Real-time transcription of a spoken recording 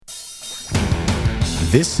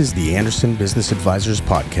This is the Anderson Business Advisors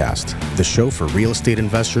Podcast, the show for real estate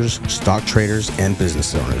investors, stock traders, and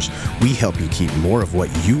business owners. We help you keep more of what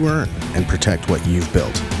you earn and protect what you've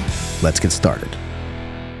built. Let's get started.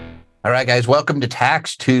 All right, guys, welcome to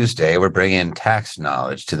Tax Tuesday. We're bringing tax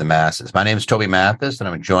knowledge to the masses. My name is Toby Mathis, and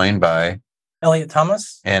I'm joined by Elliot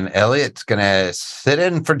Thomas. And Elliot's going to sit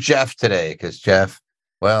in for Jeff today because Jeff,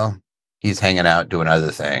 well, he's hanging out doing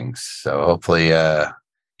other things. So hopefully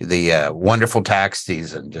the wonderful tax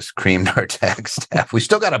season just creamed our tax staff. We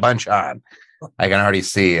still got a bunch on. I can already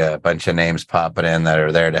see a bunch of names popping in that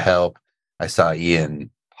are there to help. I saw Ian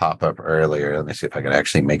pop up earlier. Let me see if I can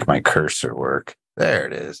actually make my cursor work. There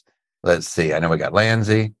it is. Let's see. I know we got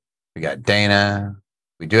Lanzi. We got Dana.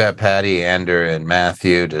 We do have Patty, Ander, and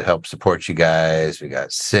Matthew to help support you guys. We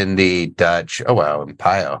got Cindy, Dutch. Oh, wow. And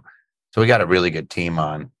Pio. So we got a really good team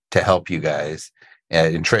on to help you guys.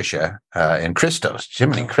 And Tricia and Christos,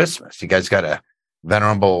 Jiminy Christmas. You guys got a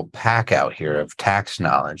venerable pack out here of tax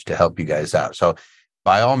knowledge to help you guys out. So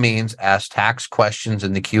by all means, ask tax questions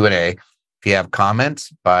in the Q&A. If you have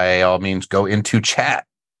comments, by all means, go into chat.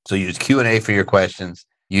 So use Q&A for your questions.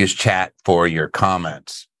 Use chat for your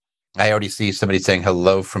comments. I already see somebody saying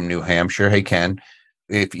hello from New Hampshire. Hey, Ken,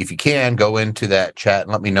 if you can, go into that chat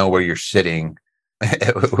and let me know where you're sitting.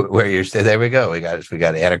 Where you're sitting. There we go. We got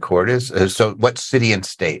Anacortes. So what city and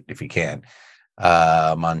state, if you can?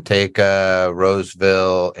 Manteca,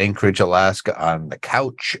 Roseville, Anchorage, Alaska, on the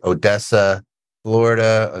couch, Odessa,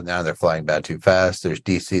 Florida. Oh, now they're flying back too fast. There's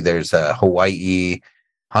DC. There's Hawaii,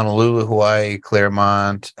 Honolulu, Hawaii,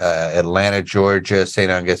 Claremont, Atlanta, Georgia,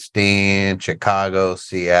 St. Augustine, Chicago,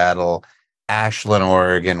 Seattle, Ashland,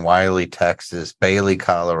 Oregon, Wiley, Texas, Bailey,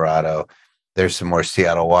 Colorado. There's some more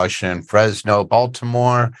Seattle, Washington, Fresno,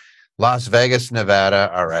 Baltimore, Las Vegas,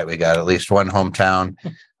 Nevada. All right, we got at least one hometown.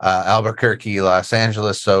 Albuquerque, Los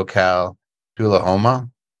Angeles, SoCal, Tullahoma,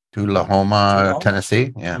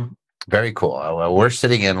 Tennessee. Yeah, very cool. We're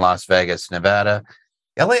sitting in Las Vegas, Nevada.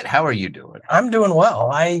 Elliot, how are you doing? I'm doing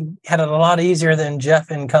well. I had it a lot easier than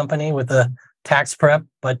Jeff and company with the tax prep,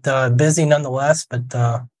 but busy nonetheless,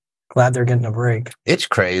 but glad they're getting a break. It's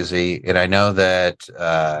crazy. And I know that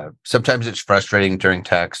sometimes it's frustrating during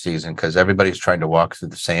tax season because everybody's trying to walk through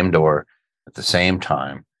the same door at the same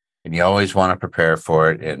time. And you always want to prepare for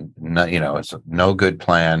it. And, it's no good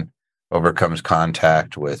plan overcomes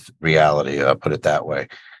contact with reality. I'll put it that way.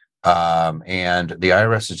 And the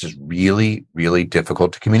IRS is just really, really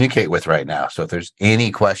difficult to communicate with right now. So if there's any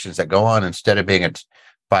questions that go on, instead of being a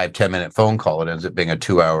 5-10 minute phone call, it ends up being a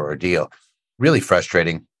 2-hour ordeal. Really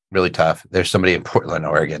frustrating, really tough. There's somebody in Portland,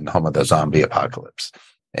 Oregon, home of the zombie apocalypse.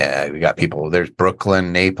 We got people, there's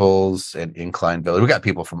Brooklyn, Naples, and Incline Village. We got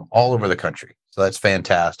people from all over the country. So that's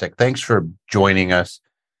fantastic. Thanks for joining us.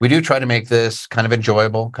 We do try to make this kind of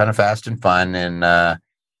enjoyable, kind of fast and fun, and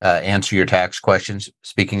answer your tax questions.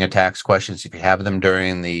 Speaking of tax questions, if you have them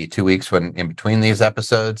during the 2 weeks when in between these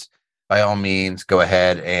episodes, by all means, go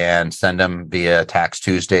ahead and send them via Tax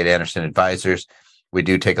Tuesday to Anderson Advisors. We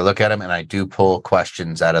do take a look at them, and I do pull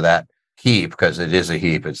questions out of that heap because it is a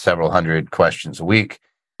heap. It's several hundred questions a week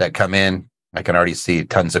that come in. I can already see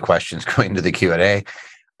tons of questions going to the Q&A,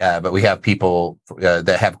 but we have people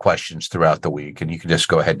that have questions throughout the week, and you can just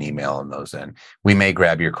go ahead and email them those in. We may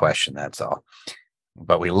grab your question, that's all.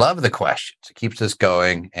 But we love the questions. It keeps us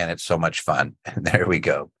going, and it's so much fun. And there we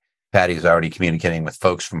go. Patty's already communicating with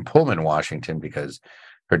folks from Pullman, Washington, because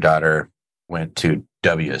her daughter went to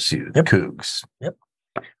WSU, the Cougs. Yep.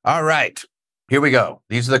 All right. Here we go.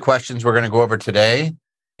 These are the questions we're going to go over today,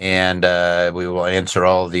 and we will answer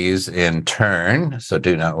all of these in turn. So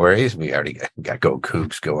do not worry. We already got Go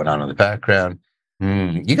Cougs going on in the background.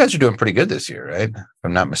 You guys are doing pretty good this year, right? If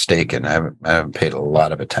I'm not mistaken. I haven't paid a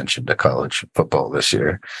lot of attention to college football this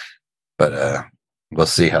year, but we'll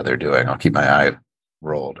see how they're doing. I'll keep my eye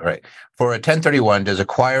rolled. All right. For a 1031, does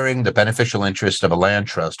acquiring the beneficial interest of a land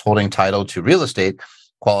trust holding title to real estate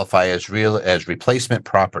qualify as replacement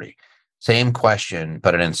property? Same question,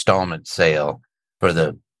 but an installment sale for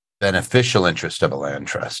the beneficial interest of a land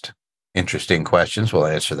trust. Interesting questions. We'll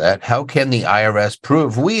answer that. How can the IRS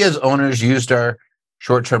prove we as owners used our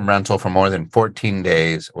short-term rental for more than 14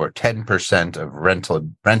 days or 10% of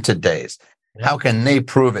rented days? How can they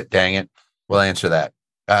prove it? Dang it. We'll answer that.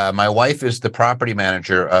 My wife is the property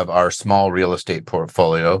manager of our small real estate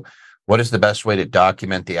portfolio. What is the best way to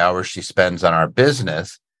document the hours she spends on our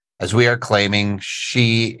business, as we are claiming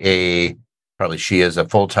she is a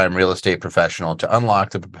full-time real estate professional to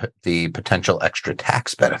unlock the potential extra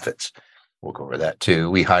tax benefits? We'll go over that too.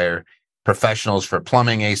 We hire professionals for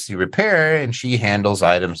plumbing, AC repair, and she handles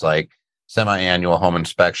items like semi-annual home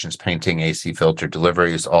inspections, painting, AC filter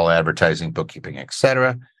deliveries, all advertising, bookkeeping,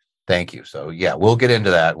 etc. Thank you. So yeah, we'll get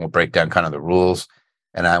into that. We'll break down kind of the rules.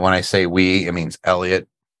 And when I say we, it means Elliot.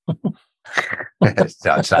 It's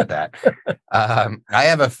not that. I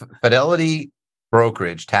have a Fidelity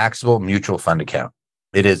Brokerage taxable mutual fund account.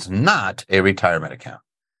 It is not a retirement account.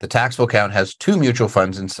 The taxable account has two mutual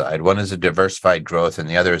funds inside. One is a diversified growth and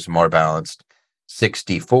the other is more balanced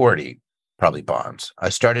 60-40, probably bonds. I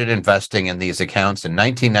started investing in these accounts in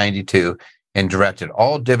 1992 and directed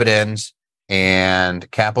all dividends and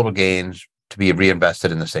capital gains to be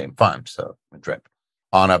reinvested in the same fund. So drip.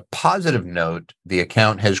 On a positive note, the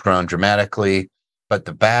account has grown dramatically, but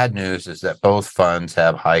the bad news is that both funds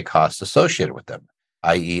have high costs associated with them,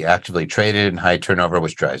 i.e. actively traded and high turnover,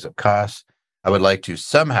 which drives up costs. I would like to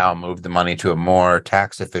somehow move the money to a more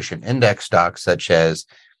tax-efficient index stock, such as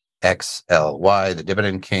XLY, the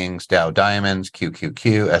Dividend Kings, Dow Diamonds,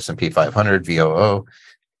 QQQ, S&P 500, VOO,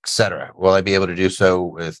 etc. Will I be able to do so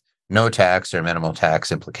with no tax or minimal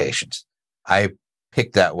tax implications? I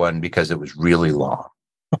picked that one because it was really long.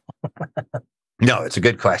 No, it's a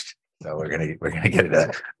good question. So we're gonna get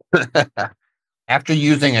into that. After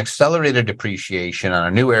using accelerated depreciation on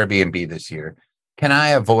a new Airbnb this year, can I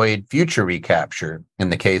avoid future recapture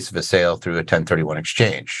in the case of a sale through a 1031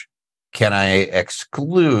 exchange? Can I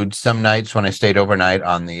exclude some nights when I stayed overnight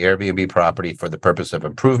on the Airbnb property for the purpose of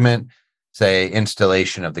improvement, say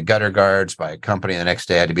installation of the gutter guards by a company? The next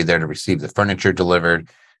day I had to be there to receive the furniture delivered,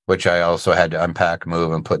 which I also had to unpack,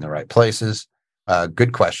 move, and put in the right places.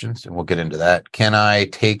 Good questions, and we'll get into that. Can I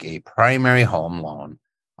take a primary home loan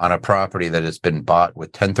on a property that has been bought with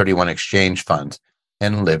 1031 exchange funds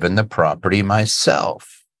and live in the property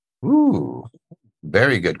myself? Ooh,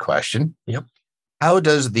 very good question. Yep. How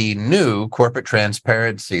does the new corporate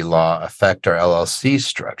transparency law affect our LLC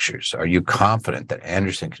structures? Are you confident that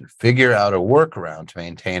Anderson can figure out a workaround to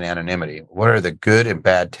maintain anonymity? What are the good and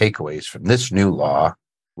bad takeaways from this new law?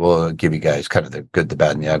 We'll give you guys kind of the good, the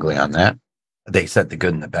bad, and the ugly on that. They said the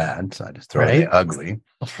good and the bad, so I just throw in the ugly.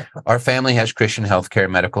 Our family has Christian healthcare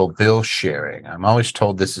medical bill sharing. I'm always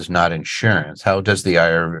told this is not insurance. How does the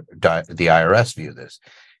IRS view this?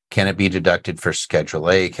 Can it be deducted for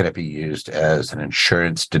Schedule A? Can it be used as an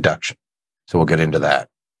insurance deduction? So we'll get into that.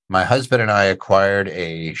 My husband and I acquired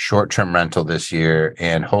a short-term rental this year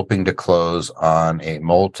and hoping to close on a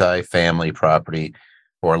multi-family property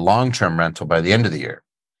for long-term rental by the end of the year.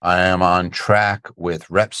 I am on track with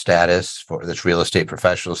rep status for this real estate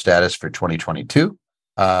professional status for 2022.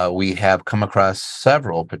 We have come across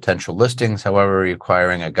several potential listings, however,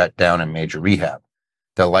 requiring a gut down and major rehab.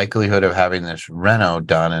 The likelihood of having this reno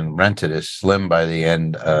done and rented is slim by the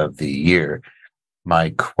end of the year. My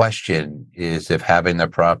question is if having the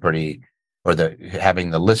property or having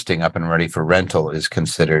the listing up and ready for rental is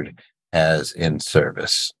considered as in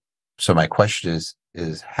service. So my question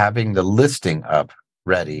is having the listing up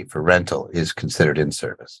ready for rental is considered in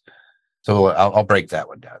service. So I'll break that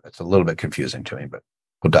one down. That's a little bit confusing to me, but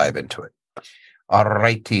we'll dive into it. All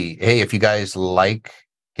righty. Hey, if you guys like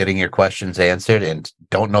getting your questions answered and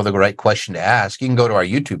don't know the right question to ask, you can go to our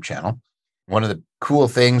YouTube channel. One of the cool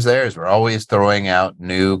things there is we're always throwing out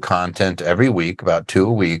new content every week, about 2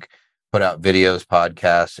 a week, put out videos,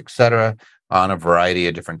 podcasts, etc., on a variety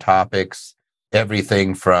of different topics.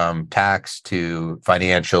 Everything from tax to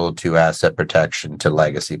financial to asset protection to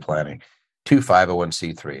legacy planning to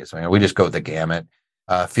 501c3s. I mean, we just go the gamut.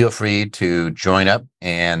 Feel free to join up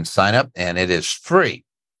and sign up, and it is free,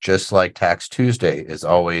 just like Tax Tuesday is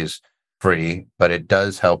always free, but it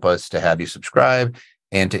does help us to have you subscribe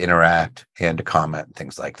and to interact and to comment and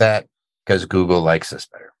things like that because Google likes us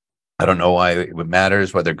better. I don't know why it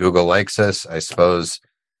matters whether Google likes us. I suppose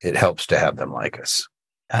it helps to have them like us.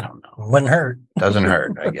 I don't know. Wouldn't hurt. Doesn't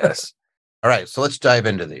hurt, I guess. All right, so let's dive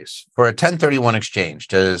into these. For a 1031 exchange,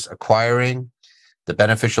 does acquiring the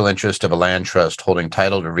beneficial interest of a land trust holding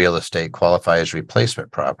title to real estate qualify as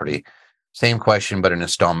replacement property? Same question, but an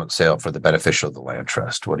installment sale for the beneficial of the land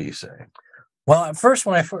trust. What do you say? Well, at first,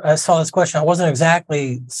 when I saw this question, I wasn't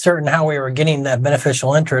exactly certain how we were getting that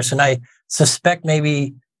beneficial interest. And I suspect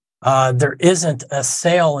maybe there isn't a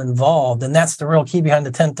sale involved. And that's the real key behind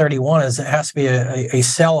the 1031 is it has to be a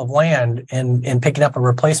sale of land and picking up a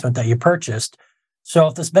replacement that you purchased. So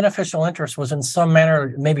if this beneficial interest was in some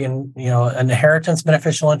manner, maybe in, an inheritance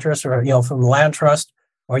beneficial interest or, from the land trust,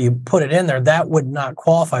 or you put it in there, that would not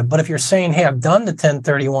qualify. But if you're saying, hey, I've done the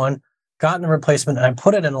 1031, gotten the replacement, and I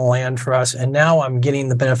put it in a land trust, and now I'm getting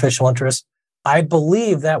the beneficial interest, I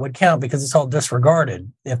believe that would count because it's all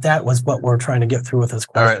disregarded. If that was what we're trying to get through with this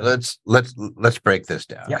question. All right, let's break this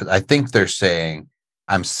down because I think they're saying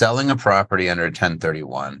I'm selling a property under a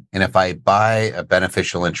 1031. And if I buy a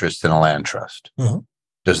beneficial interest in a land trust,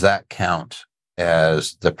 does that count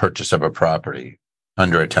as the purchase of a property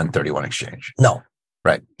under a 1031 exchange? No.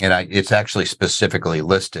 Right. And it's actually specifically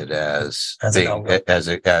listed as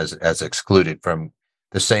excluded from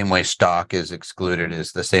the same way stock is excluded,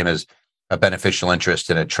 is the same as a beneficial interest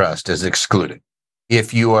in a trust is excluded.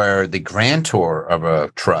 If you are the grantor of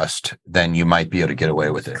a trust, then you might be able to get away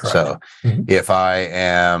with it. Correct. So if I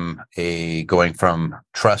am going from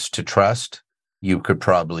trust to trust, you could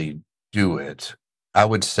probably do it. I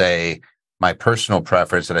would say my personal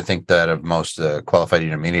preference, and I think that of most qualified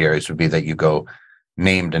intermediaries, would be that you go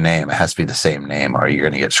name to name. It has to be the same name or you're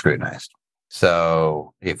going to get scrutinized.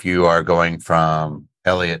 So if you are going from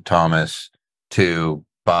Elliott Thomas to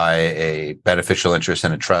buy a beneficial interest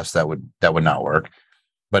in a trust, that would not work.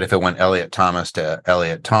 But if it went Elliott Thomas to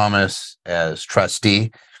Elliott Thomas as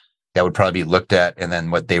trustee, that would probably be looked at. And then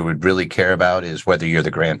what they would really care about is whether you're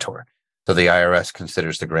the grantor. So the IRS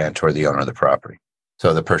considers the grantor the owner of the property.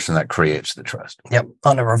 So the person that creates the trust. Yep.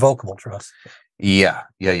 On a revocable trust. Yeah.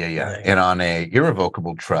 And on a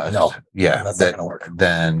irrevocable trust, that's not gonna work.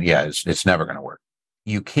 Then it's never going to work.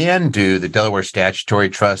 You can do the Delaware Statutory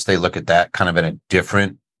Trust. They look at that kind of in a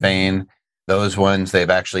different vein. Those ones, they've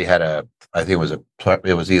actually had I think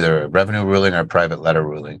it was either a revenue ruling or a private letter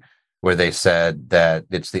ruling, where they said that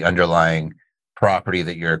it's the underlying property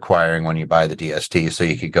that you're acquiring when you buy the DST. So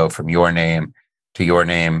you could go from your name to your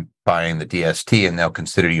name buying the DST, and they'll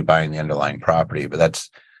consider you buying the underlying property. But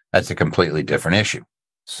that's a completely different issue.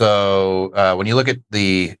 So when you look at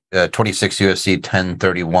the 26 USC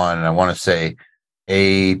 1031, and I want to say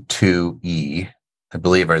A to E, I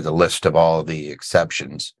believe, are the list of all the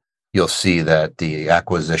exceptions, you'll see that the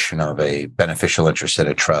acquisition of a beneficial interest in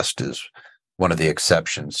a trust is one of the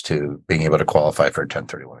exceptions to being able to qualify for a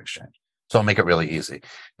 1031 exchange. So I'll make it really easy.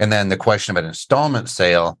 And then the question about installment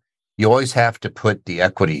sale, you always have to put the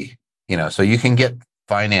equity, so you can get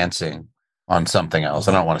financing on something else.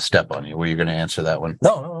 I don't want to step on you. Were you going to answer that one?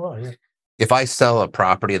 No. Yeah. If I sell a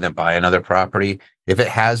property and then buy another property, if it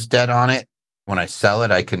has debt on it, when I sell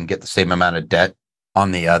it, I can get the same amount of debt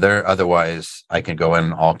on the other. Otherwise, I can go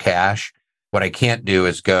in all cash. What I can't do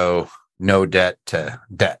is go no debt to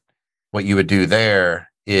debt. What you would do there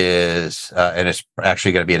is, and it's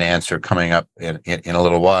actually going to be an answer coming up in a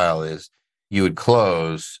little while, is you would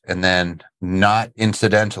close and then not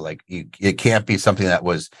incidental. Like it can't be something that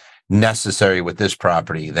was necessary with this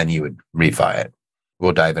property. Then you would refi it.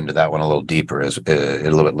 We'll dive into that one a little deeper a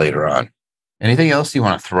little bit later on. Anything else you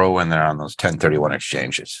want to throw in there on those 1031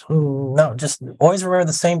 exchanges? No, just always remember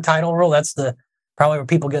the same title rule. That's probably where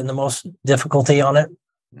people get in the most difficulty on it.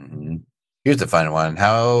 Mm-hmm. Here's the final one.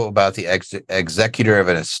 How about the executor of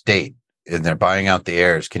an estate? And they're buying out the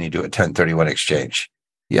heirs. Can you do a 1031 exchange?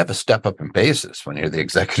 You have a step up in basis when you're the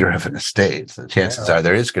executor of an estate. So the chances are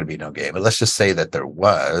there is going to be no gain. But let's just say that there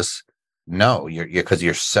was. No, because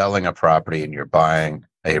you're selling a property and you're buying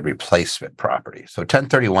a replacement property. So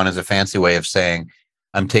 1031 is a fancy way of saying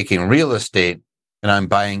I'm taking real estate and I'm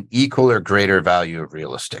buying equal or greater value of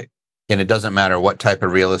real estate. And it doesn't matter what type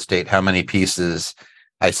of real estate, how many pieces.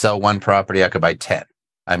 I sell one property, I could buy 10.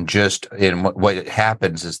 I'm just in what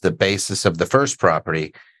happens is the basis of the first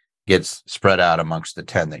property gets spread out amongst the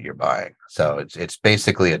 10 that you're buying. So it's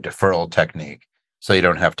basically a deferral technique. So you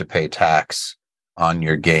don't have to pay tax on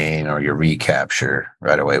your gain or your recapture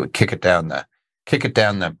right away. We kick it down the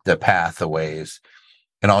path a ways.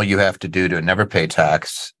 And all you have to do to never pay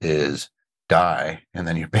tax is die. And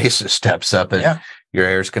then your basis steps up and your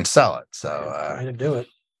heirs can sell it. So way to do it.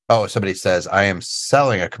 Oh, somebody says, I am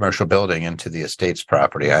selling a commercial building into the estate's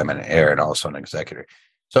property. I'm an heir and also an executor.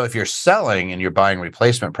 So if you're selling and you're buying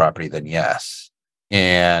replacement property, then yes.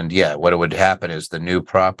 And what would happen is the new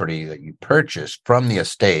property that you purchase from the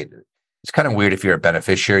estate, it's kind of weird if you're a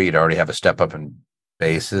beneficiary, you'd already have a step up in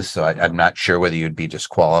basis. So I'm not sure whether you'd be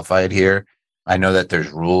disqualified here. I know that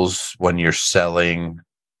there's rules when you're selling.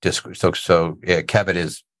 So Kevin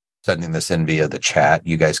is sending this in via the chat.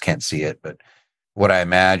 You guys can't see it, but what I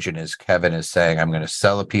imagine is Kevin is saying, I'm going to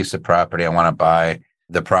sell a piece of property. I want to buy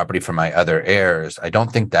the property for my other heirs. I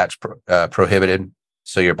don't think that's prohibited.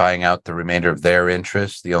 So you're buying out the remainder of their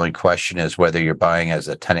interest. The only question is whether you're buying as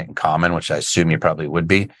a tenant in common, which I assume you probably would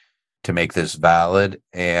be, to make this valid.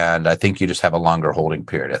 And I think you just have a longer holding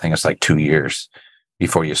period. I think it's like 2 years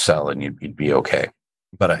before you sell and you'd be okay.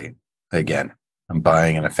 But I'm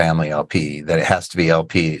buying in a family LP, that it has to be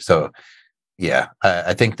LP. So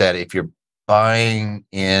I think that if you're buying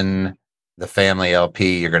in the family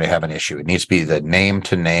LP, you're going to have an issue. It needs to be the name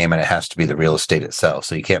to name, and it has to be the real estate itself.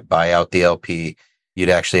 So you can't buy out the LP you'd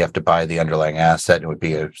actually have to buy the underlying asset. It would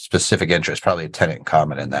be a specific interest, probably a tenant in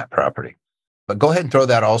common in that property. But go ahead and throw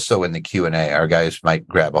that also in the Q&A. Our guys might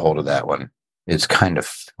grab a hold of that one. It's kind of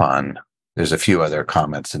fun. There's a few other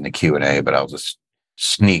comments in the Q&A, but I'll just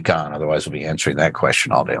sneak on. Otherwise, we'll be answering that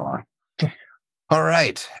question all day long. All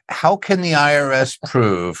right. How can the IRS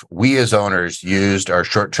prove we as owners used our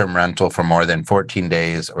short-term rental for more than 14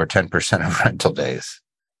 days or 10% of rental days?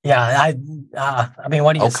 Yeah, I mean,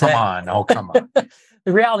 what do you say? Oh, come on.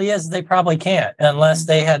 The reality is they probably can't unless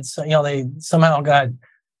they had, they somehow got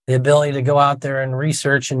the ability to go out there and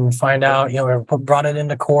research and find out, brought it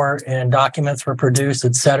into court and documents were produced,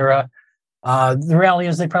 et cetera. The reality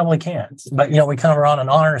is they probably can't. But, we kind of run an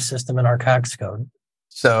honor system in our tax code.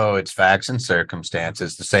 So it's facts and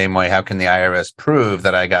circumstances the same way. How can the IRS prove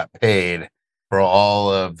that I got paid for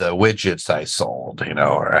all of the widgets I sold,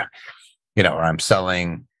 or I'm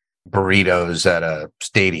selling burritos at a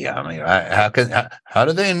stadium? How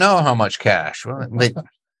do they know how much cash? Well,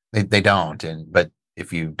 they don't. But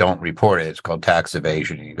if you don't report it, it's called tax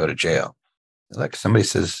evasion and you go to jail. Like somebody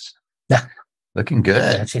says, looking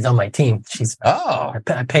good. Yeah, she's on my team.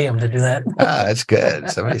 I pay him to do that. That's good.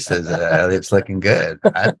 Somebody says it's looking good.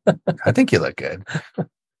 I think you look good.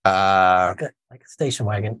 Like a station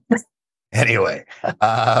wagon. Anyway,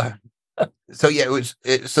 so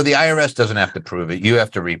the IRS doesn't have to prove it. You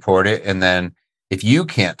have to report it, and then if you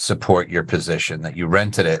can't support your position that you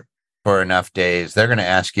rented it for enough days, they're going to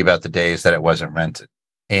ask you about the days that it wasn't rented,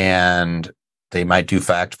 and they might do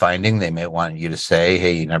fact finding. They may want you to say,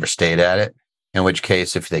 "Hey, you never stayed at it." In which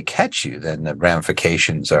case, if they catch you, then the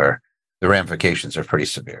ramifications are pretty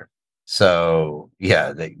severe. So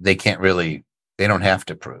yeah, they can't really, they don't have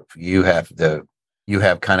to prove. You have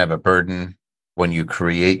kind of a burden when you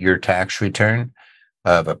create your tax return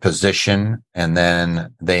of a position, and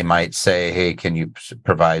then they might say, hey, can you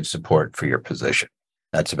provide support for your position?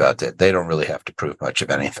 That's about it. They don't really have to prove much of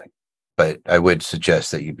anything. But I would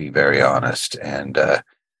suggest that you be very honest. And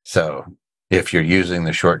so if you're using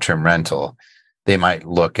the short-term rental, they might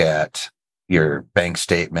look at your bank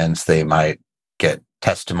statements. They might get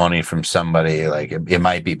testimony from somebody. Like it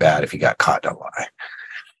might be bad if you got caught in a lie.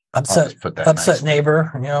 Upset neighbor,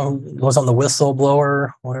 who was on the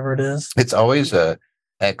whistleblower, whatever it is. It's always a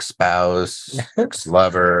ex-spouse,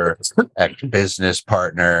 ex-lover, ex-business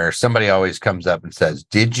partner. Somebody always comes up and says,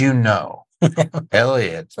 did you know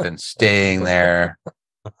Elliot's been staying there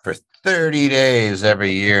for 30 days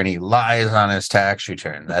every year and he lies on his tax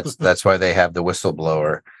return? That's why they have the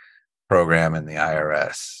whistleblower program in the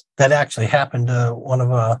IRS. That actually happened to one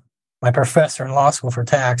of my professor in law school for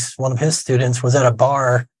tax. One of his students was at a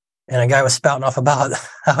bar and a guy was spouting off about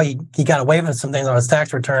how he got away with some things on his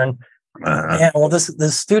tax return. And well, this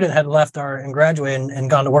student had left and graduated and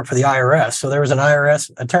gone to work for the IRS. So there was an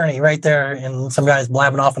IRS attorney right there, and some guys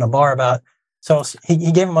blabbing off in a bar about. So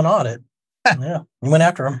he gave him an audit. Yeah, he went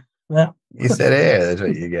after him. Yeah, he said, "Hey, that's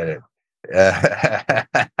what you get it."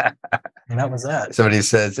 And that was that. Somebody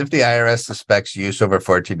says, if the IRS suspects use over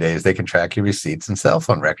 14 days, they can track your receipts and cell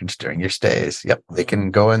phone records during your stays. Yep, they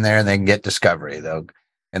can go in there and they can get discovery. They'll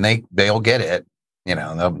get it.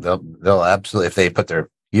 They'll absolutely, if they put their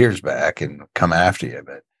years back and come after you.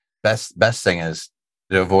 But best thing is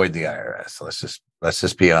to avoid the IRS. Let's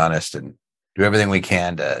just be honest and do everything we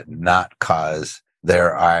can to not cause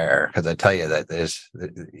their ire. Because I tell you that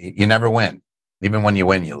you never win. Even when you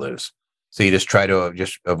win, you lose. So you just try to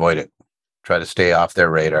avoid it. Try to stay off their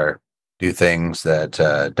radar. Do things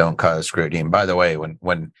that don't cause scrutiny. And by the way,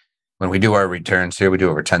 when we do our returns here, we do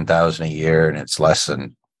over 10,000 a year, and it's less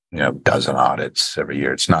than a dozen audits every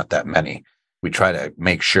year. It's not that many. We try to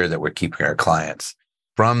make sure that we're keeping our clients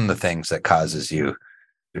from the things that causes you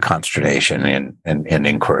consternation and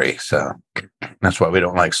inquiry. So that's why we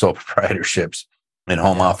don't like sole proprietorships and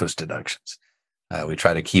home office deductions. We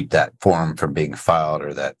try to keep that form from being filed,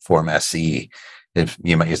 or that form SE. If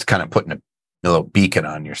you might just kind of putting a little beacon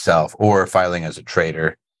on yourself, or filing as a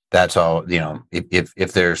trader. That's all.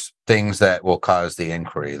 If there's things that will cause the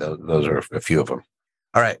inquiry, those are a few of them.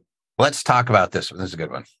 All right, let's talk about this one. This is a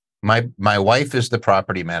good one. My wife is the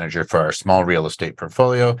property manager for our small real estate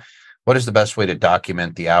portfolio. What is the best way to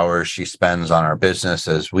document the hours she spends on our business,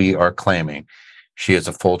 as we are claiming she is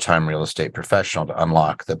a full-time real estate professional, to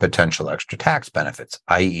unlock the potential extra tax benefits,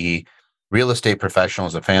 i.e., real estate professional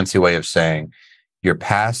is a fancy way of saying your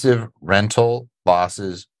passive rental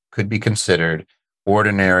losses could be considered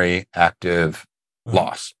ordinary active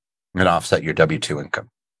loss and offset your W-2 income.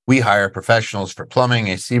 We hire professionals for plumbing,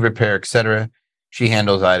 AC repair, etc. She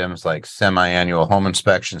handles items like semi-annual home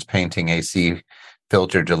inspections, painting, AC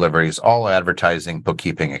filter deliveries, all advertising,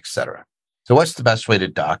 bookkeeping, etc. So what's the best way to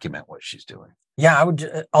document what she's doing? Yeah, I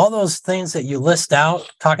would all those things that you list out,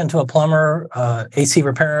 talking to a plumber, AC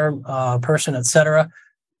repair person, etc.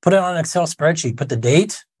 Put it on an Excel spreadsheet. Put the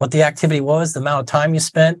date, what the activity was, the amount of time you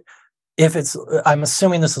spent. If it's, I'm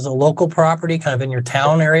assuming this is a local property, kind of in your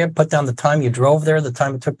town area. Put down the time you drove there, the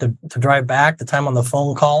time it took to drive back, the time on the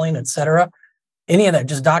phone calling, etc. Any of that,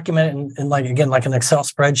 just document it in like again like an Excel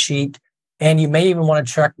spreadsheet. And you may even want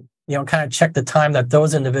to check, kind of check the time that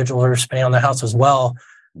those individuals are spending on the house as well.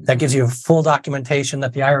 That gives you a full documentation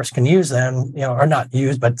that the IRS can use then, or not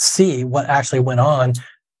use, but see what actually went on.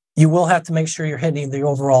 You will have to make sure you're hitting the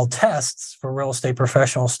overall tests for real estate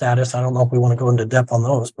professional status. I don't know if we want to go into depth on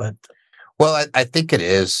those, but. Well, I think it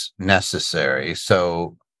is necessary.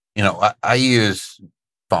 So, I use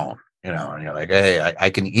phone, and you're like, hey, I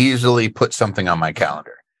can easily put something on my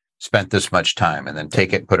calendar, spent this much time, and then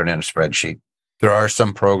take it, put it in a spreadsheet. There are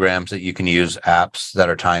some programs that you can use, apps that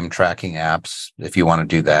are time tracking apps. If you want to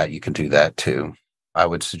do that, you can do that too. I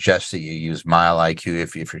would suggest that you use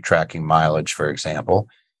MileIQ if you're tracking mileage, for example.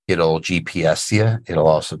 It'll GPS you. It'll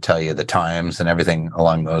also tell you the times and everything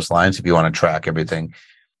along those lines. If you want to track everything,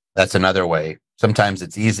 that's another way. Sometimes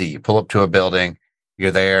it's easy. You pull up to a building, you're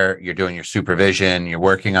there, you're doing your supervision, you're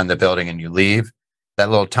working on the building, and you leave. That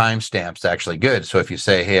little timestamp's actually good. So if you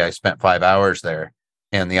say, hey, I spent 5 hours there,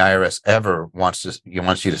 and the IRS ever wants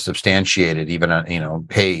you to substantiate it, even,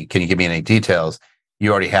 hey, can you give me any details?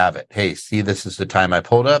 You already have it. Hey, see, this is the time I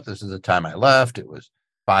pulled up. This is the time I left. It was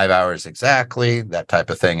 5 hours exactly, that type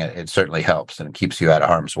of thing. It certainly helps, and it keeps you out of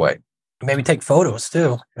harm's way. Maybe take photos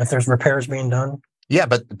too, if there's repairs being done. Yeah,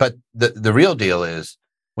 but the real deal is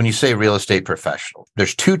when you say real estate professional,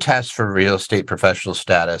 there's 2 tests for real estate professional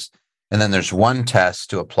status, and then there's 1 test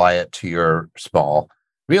to apply it to your small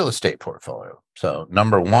real estate portfolio. So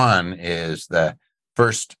number 1 is the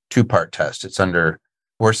first 2-part test. It's under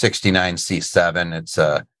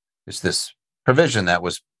 469C7. It's this provision that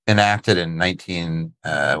was enacted in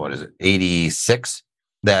 86,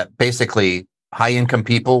 that basically high income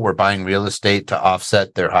people were buying real estate to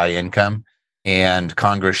offset their high income. And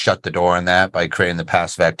Congress shut the door on that by creating the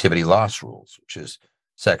passive activity loss rules, which is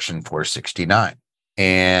section 469.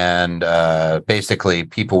 And basically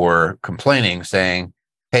people were complaining, saying,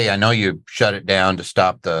 hey, I know you shut it down to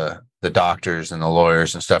stop the doctors and the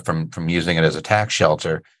lawyers and stuff from using it as a tax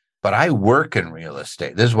shelter, but I work in real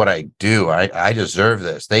estate. This is what I do. I deserve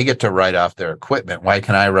this. They get to write off their equipment. Why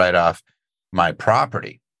can I write off my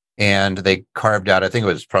property? And they carved out, I think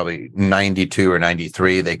it was probably 92 or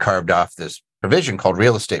 93, they carved off this provision called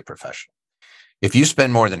real estate professional. If you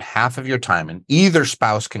spend more than half of your time, and either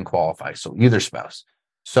spouse can qualify, so either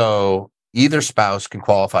spouse can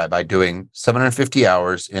qualify by doing 750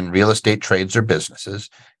 hours in real estate trades or businesses.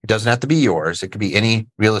 It doesn't have to be yours. It could be any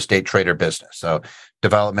real estate trade or business. So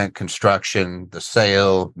development, construction, the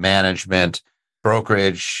sale, management,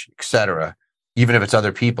 brokerage, etc. Even if it's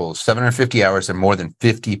other people's, 750 hours and more than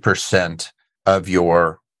 50% of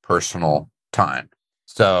your personal time.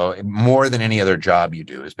 So more than any other job you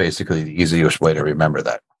do is basically the easiest way to remember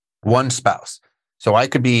that. 1 spouse. So I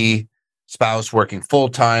could be spouse working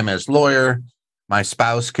full-time as lawyer. My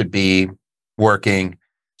spouse could be working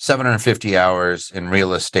 750 hours in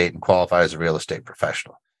real estate and qualify as a real estate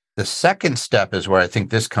professional. The second step is where I think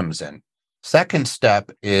this comes in. Second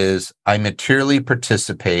step is I materially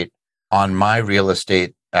participate on my real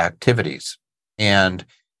estate activities, and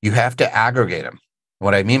you have to aggregate them.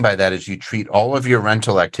 What I mean by that is you treat all of your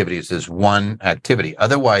rental activities as one activity.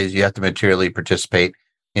 Otherwise, you have to materially participate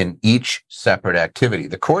in each separate activity.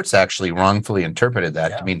 The courts actually wrongfully interpreted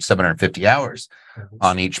that to mean 750 hours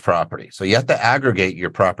on each property. So you have to aggregate your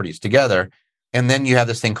properties together. And then you have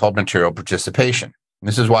this thing called material participation. And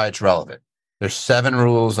this is why it's relevant. There's 7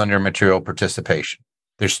 rules under material participation.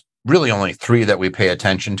 There's really only 3 that we pay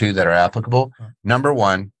attention to that are applicable. Number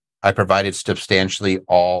 1, I provided substantially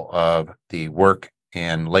all of the work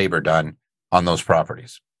and labor done on those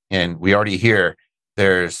properties. And we already hear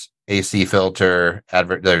there's AC filter,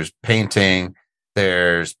 there's painting,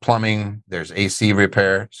 there's plumbing, there's AC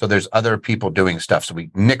repair. So there's other people doing stuff. So we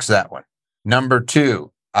nix that one. Number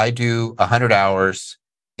 2, I do 100 hours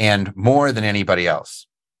and more than anybody else.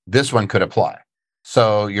 This one could apply.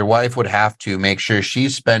 So your wife would have to make sure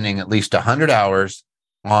she's spending at least 100 hours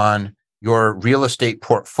on your real estate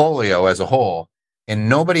portfolio as a whole, and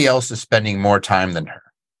nobody else is spending more time than her.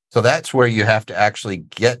 So that's where you have to actually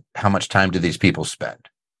get how much time do these people spend.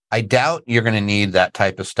 I doubt you're going to need that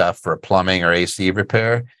type of stuff for plumbing or AC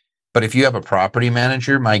repair. But if you have a property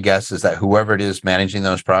manager, my guess is that whoever it is managing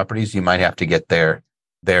those properties, you might have to get their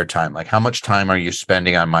time. Like, how much time are you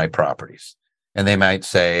spending on my properties? And they might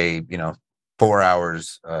say, 4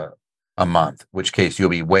 hours a month, which case you'll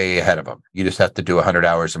be way ahead of them. You just have to do 100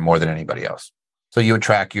 hours or more than anybody else. So you would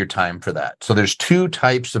track your time for that. So there's two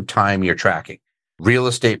types of time you're tracking. Real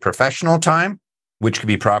estate professional time, which could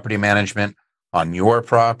be property management on your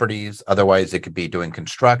properties. Otherwise, it could be doing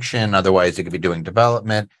construction. Otherwise, it could be doing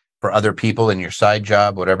development for other people in your side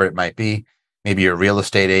job, whatever it might be. Maybe you're a real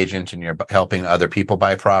estate agent and you're helping other people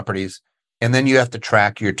buy properties. And then you have to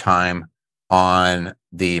track your time on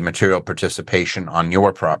the material participation on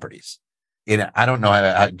your properties. I don't know,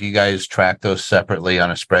 how do you guys track those separately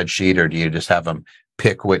on a spreadsheet, or do you just have them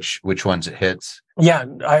pick which ones it hits? Yeah,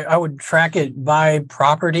 I would track it by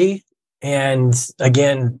property. And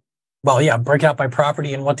again, break it out by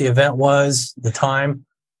property and what the event was, the time.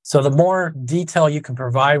 So the more detail you can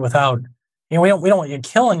provide without, we don't want you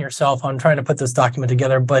killing yourself on trying to put this document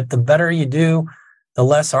together, but the better you do, the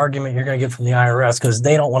less argument you're going to get from the IRS, because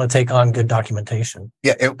they don't want to take on good documentation.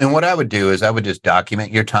 Yeah. And what I would do is I would just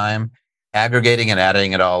document your time, aggregating and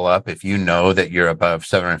adding it all up. If you know that you're above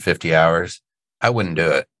 750 hours, I wouldn't do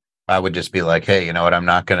it. I would just be like, hey, you know what? I'm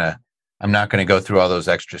not going to go through all those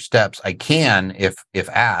extra steps. I can if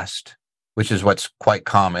asked, which is what's quite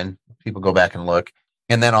common. People go back and look,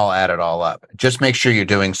 and then I'll add it all up. Just make sure you're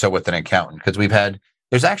doing so with an accountant, because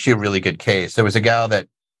there's actually a really good case. There was a gal that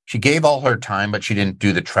she gave all her time, but she didn't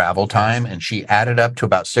do the travel time, and she added up to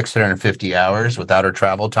about 650 hours without her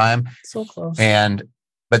travel time. So close.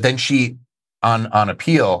 But then she, on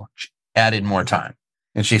appeal, added more time.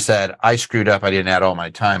 And she said, I screwed up. I didn't add all my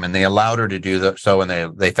time. And they allowed her to do so,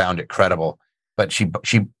 and they found it credible. But she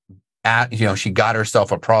got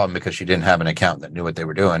herself a problem because she didn't have an accountant that knew what they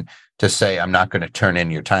were doing to say, I'm not going to turn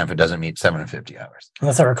in your time if it doesn't meet 750 hours. And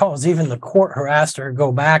as I recall, it was even the court who asked her to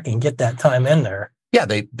go back and get that time in there. Yeah,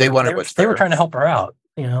 they wanted what's they were trying to help her out,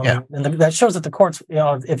 Yeah. And that shows that the courts,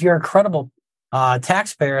 if you're a credible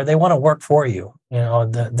taxpayer, they want to work for you.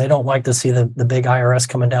 They don't like to see the big IRS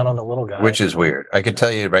coming down on the little guy. Which is weird. I can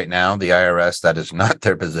tell you right now, the IRS, that is not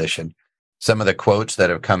their position. Some of the quotes that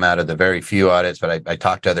have come out of the very few audits, but I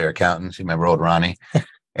talked to other accountants. You remember old Ronnie?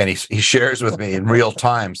 And he shares with me in real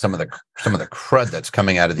time some of the crud that's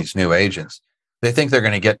coming out of these new agents. They think they're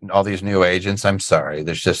going to get all these new agents. I'm sorry.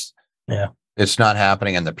 There's just, it's not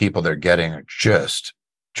happening. And the people they're getting are just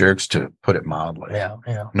jerks, to put it mildly. Yeah.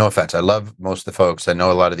 No offense. I love most of the folks. I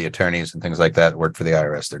know a lot of the attorneys and things like that work for the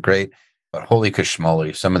IRS. They're great. But holy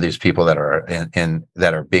kashmoli, some of these people that are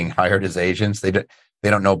that are being hired as agents, they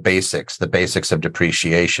don't know the basics of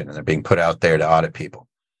depreciation, and they're being put out there to audit people.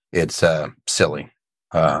 It's silly.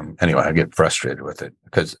 Anyway, I get frustrated with it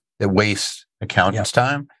because it wastes accountants'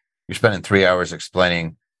 time. You're spending 3 hours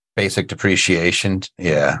explaining basic depreciation.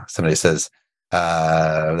 Yeah. Somebody says,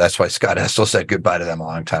 that's why Scott Essel said goodbye to them a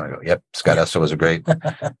long time ago. Yep. Scott Essel was a great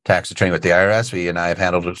tax attorney with the IRS. He and I have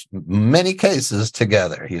handled many cases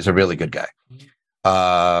together. He's a really good guy.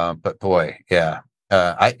 But boy, yeah.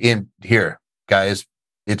 Guys,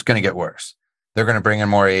 it's going to get worse. They're going to bring in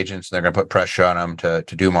more agents. And they're going to put pressure on them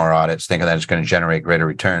to do more audits, thinking that it's going to generate greater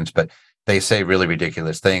returns. But they say really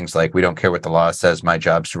ridiculous things like, we don't care what the law says. My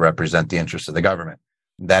job's to represent the interests of the government.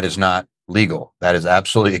 That is not legal. That is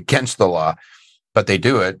absolutely against the law. But they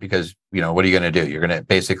do it because, what are you going to do? You're going to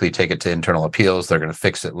basically take it to internal appeals. They're going to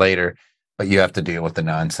fix it later. But you have to deal with the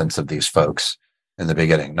nonsense of these folks in the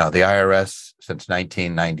beginning. No, the IRS, since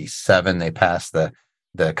 1997, they passed the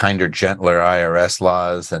kinder, gentler IRS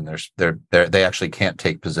laws, and they actually can't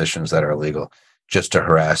take positions that are illegal just to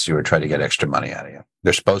harass you or try to get extra money out of you.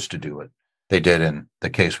 They're supposed to do what they did in the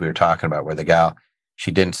case we were talking about, where the gal,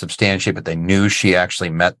 she didn't substantiate, but they knew she actually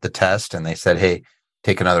met the test, and they said, hey,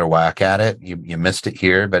 take another whack at it. You missed it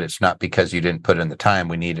here, but it's not because you didn't put in the time.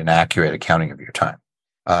 We need an accurate accounting of your time.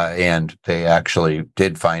 And they actually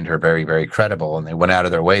did find her very, very credible, and they went out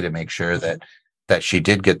of their way to make sure that she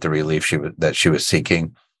did get the relief she was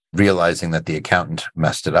seeking, realizing that the accountant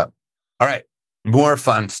messed it up. All right, more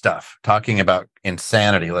fun stuff. Talking about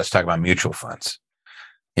insanity, let's talk about mutual funds.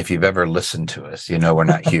 If you've ever listened to us, we're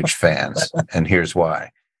not huge fans, and here's why.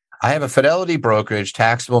 I have a Fidelity Brokerage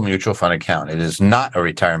taxable mutual fund account. It is not a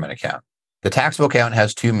retirement account. The taxable account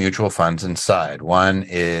has two mutual funds inside. One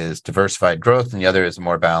is diversified growth, and the other is a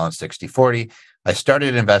more balanced 60-40. I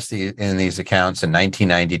started investing in these accounts in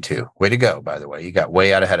 1992. Way to go, by the way. You got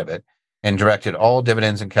way out ahead of it, and directed all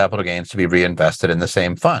dividends and capital gains to be reinvested in the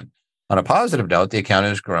same fund. On a positive note, the account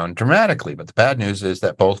has grown dramatically, but the bad news is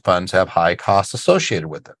that both funds have high costs associated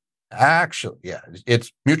with them. Actually, yeah,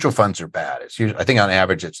 mutual funds are bad. It's usually, I think on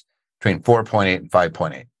average, it's between 4.8 and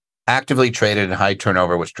 5.8. Actively traded and high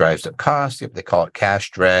turnover, which drives up costs. They call it cash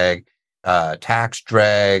drag, tax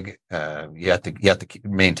drag. You have to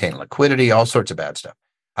maintain liquidity, all sorts of bad stuff.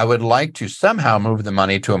 I would like to somehow move the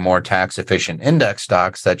money to a more tax efficient index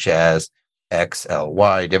stock, such as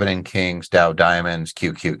XLY, Dividend Kings, Dow Diamonds,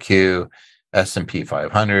 QQQ, S&P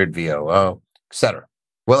 500, VOO, etc.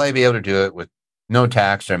 Will I be able to do it with no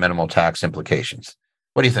tax or minimal tax implications?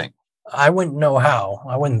 What do you think? I wouldn't know how.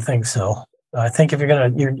 I wouldn't think so. I think if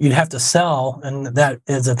you'd have to sell, and that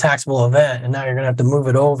is a taxable event, and now you're going to have to move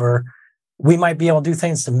it over. We might be able to do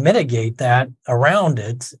things to mitigate that around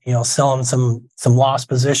it, selling some lost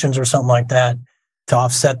positions or something like that to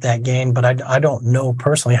offset that gain. But I don't know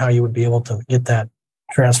personally how you would be able to get that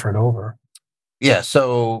transferred over. Yeah.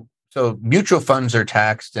 So mutual funds are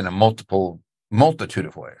taxed in a multitude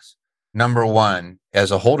of ways. Number one, as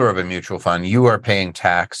a holder of a mutual fund, you are paying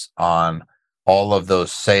tax on all of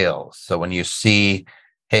those sales. So when you see,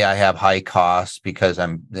 hey, I have high costs because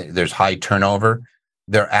there's high turnover,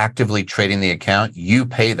 they're actively trading the account. You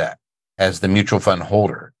pay that as the mutual fund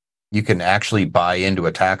holder. You can actually buy into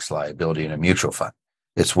a tax liability in a mutual fund.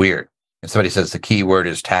 It's weird. And somebody says the key word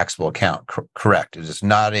is taxable account. Correct. It is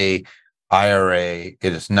not a IRA. It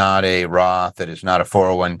is not a Roth. It is not a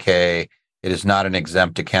 401k. It is not an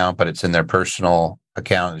exempt account, but it's in their personal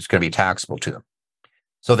account. It's going to be taxable to them.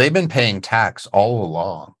 So they've been paying tax all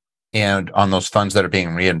along, and on those funds that are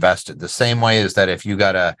being reinvested. The same way is that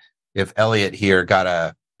if Elliot here got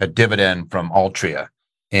a dividend from Altria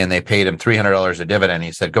and they paid him $300 a dividend,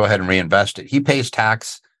 he said, go ahead and reinvest it. He pays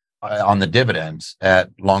tax on the dividends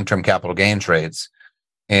at long-term capital gains rates,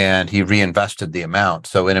 and he reinvested the amount.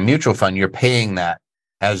 So in a mutual fund, you're paying that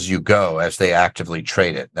as you go, as they actively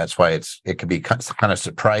trade it. That's why it can be kind of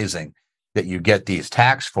surprising that you get these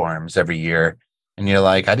tax forms every year and you're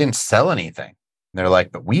like, I didn't sell anything. And they're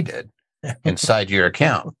like, but we did inside your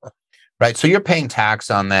account, right? So you're paying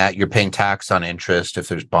tax on that. You're paying tax on interest if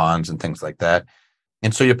there's bonds and things like that.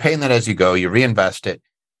 And so you're paying that as you go, you reinvest it.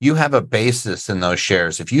 You have a basis in those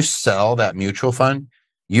shares. If you sell that mutual fund,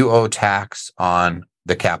 you owe tax on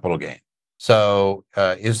the capital gain. So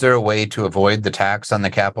is there a way to avoid the tax on the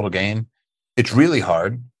capital gain? It's really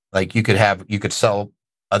hard. Like you could sell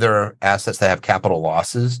other assets that have capital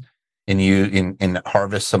losses and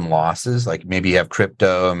harvest some losses. Like maybe you have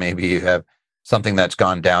crypto, maybe you have something that's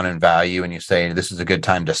gone down in value and you say, this is a good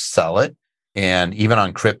time to sell it. And even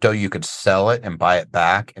on crypto, you could sell it and buy it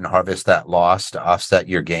back and harvest that loss to offset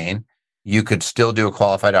your gain. You could still do a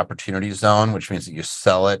qualified opportunity zone, which means that you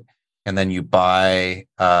sell it and then you buy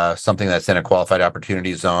something that's in a qualified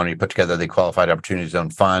opportunity zone. You put together the qualified opportunity zone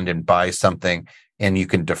fund and buy something, and you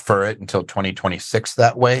can defer it until 2026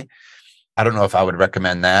 that way. I don't know if I would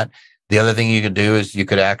recommend that. The other thing you could do is you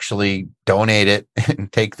could actually donate it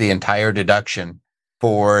and take the entire deduction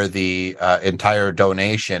for the entire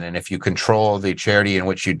donation. And if you control the charity in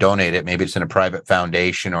which you donate it, maybe it's in a private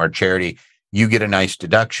foundation or a charity, you get a nice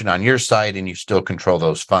deduction on your side and you still control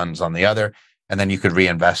those funds on the other. And then you could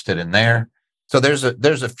reinvest it in there. So there's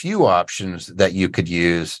a few options that you could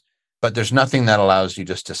use, but there's nothing that allows you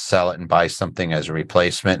just to sell it and buy something as a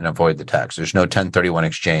replacement and avoid the tax. There's no 1031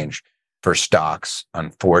 exchange for stocks,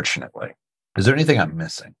 unfortunately. Is there anything I'm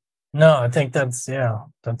missing? No, I think that's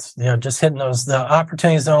just hitting the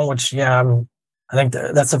opportunity zone, which I think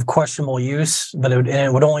that's of questionable use, but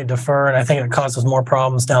it would only defer, and I think it causes more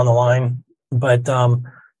problems down the line. But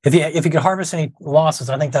if you could harvest any losses,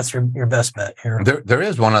 I think that's your best bet here. There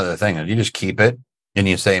is one other thing. You just keep it and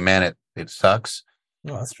you say, man, it sucks.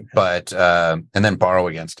 No, that's true. But and then borrow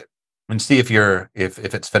against it and see if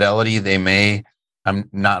it's Fidelity, they may. I'm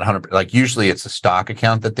not 100%. Like usually it's a stock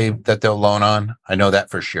account that they'll loan on. I know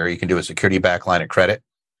that for sure. You can do a security backed line of credit.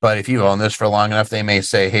 But if you own this for long enough, they may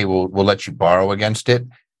say, hey, we'll let you borrow against it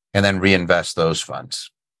and then reinvest those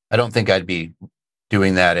funds. I don't think I'd be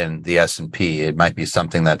doing that in the S&P. It might be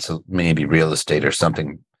something that's maybe real estate or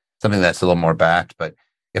something that's a little more backed. But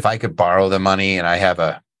if I could borrow the money and I have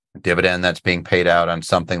a dividend that's being paid out on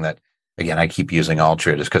something that, again, I keep using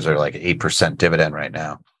Altria just because they're like 8% dividend right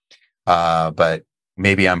now. But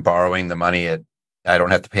maybe I'm borrowing the money I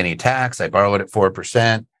don't have to pay any tax. I borrow it at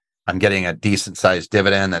 4%. I'm getting a decent sized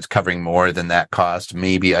dividend that's covering more than that cost.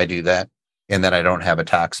 Maybe I do that and then I don't have a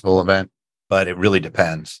taxable event, but it really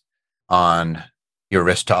depends on your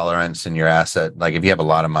risk tolerance and your asset. Like if you have a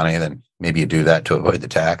lot of money, then maybe you do that to avoid the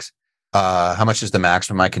tax. How much is the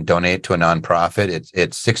maximum I can donate to a nonprofit?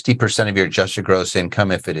 It's 60% of your adjusted gross income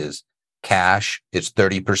if it is cash. It's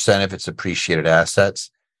 30% if it's appreciated assets.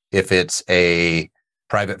 If it's a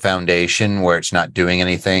private foundation where it's not doing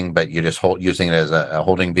anything, but you're just using it as a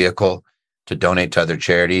holding vehicle to donate to other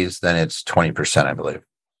charities, then it's 20%, I believe.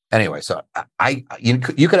 Anyway, so you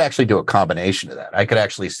could actually do a combination of that. I could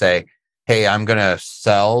actually say, hey, I'm going to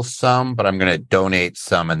sell some, but I'm going to donate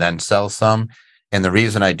some and then sell some. And the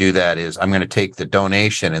reason I do that is I'm going to take the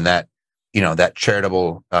donation and that, that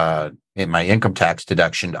charitable in my income tax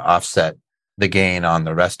deduction to offset the gain on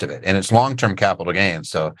the rest of it. And it's long-term capital gain.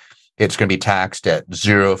 So it's going to be taxed at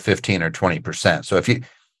 0, 15, or 20%. So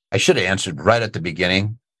I should have answered right at the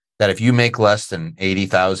beginning that if you make less than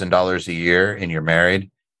 $80,000 a year and you're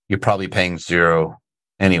married, you're probably paying 0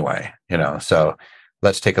 anyway, so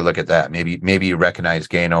let's take a look at that. Maybe you recognize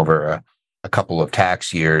gain over a couple of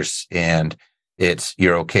tax years and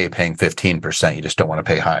you're okay paying 15%. You just don't want to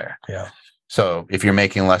pay higher. Yeah. So if you're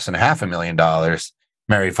making less than $500,000,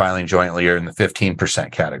 married filing jointly, you're in the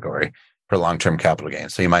 15% category for long-term capital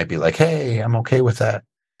gains. So you might be like, hey, I'm okay with that.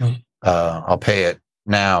 I'll pay it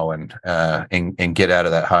now and get out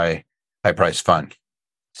of that high price fund.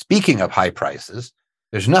 Speaking of high prices,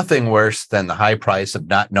 there's nothing worse than the high price of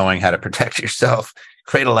not knowing how to protect yourself,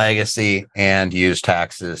 create a legacy, and use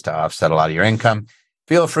taxes to offset a lot of your income.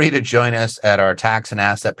 Feel free to join us at our tax and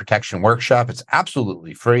asset protection workshop. It's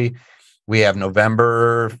absolutely free. We have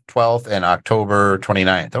November 12th and October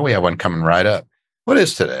 29th. Oh, we have one coming right up. What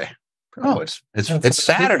is today? Oh, it's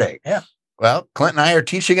Saturday. Yeah. Well, Clint and I are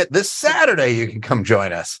teaching it this Saturday. You can come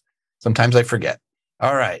join us. Sometimes I forget.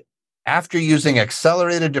 All right. After using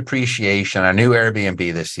accelerated depreciation on a new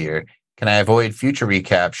Airbnb this year, can I avoid future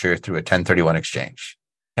recapture through a 1031 exchange?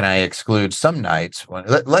 Can I exclude some nights?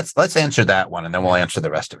 Let's answer that one, and then we'll answer the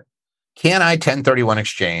rest of it. Can I 1031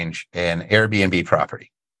 exchange an Airbnb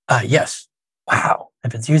property? Yes. Wow.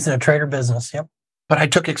 If it's used in a trade or business, yep. But I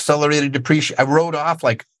took accelerated depreciation. I wrote off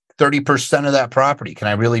like 30% of that property. Can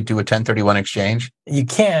I really do a 1031 exchange? You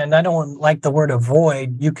can. I don't like the word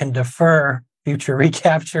avoid. You can defer future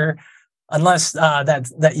recapture unless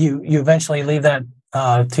that you eventually leave that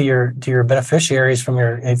to your beneficiaries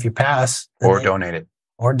if you pass. Or donate it.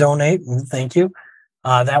 Or donate. Thank you.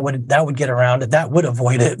 That would get around it. That would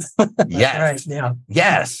avoid it. Yes. Right. Yeah.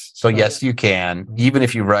 Yes. So yes, you can, even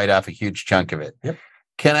if you write off a huge chunk of it. Yep.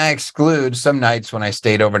 Can I exclude some nights when I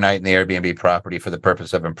stayed overnight in the Airbnb property for the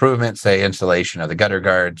purpose of improvement, say installation of the gutter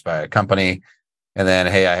guards by a company? And then,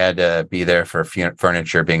 hey, I had to be there for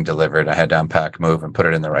furniture being delivered. I had to unpack, move, and put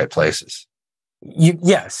it in the right places.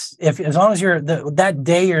 Yes, as long as you're that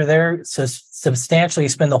day you're there to substantially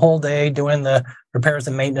spend the whole day doing the repairs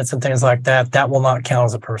and maintenance and things like that, that will not count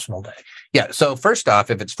as a personal day. Yeah. So first off,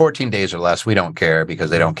 if it's 14 days or less, we don't care because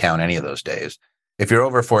they don't count any of those days. If you're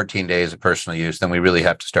over 14 days of personal use, then we really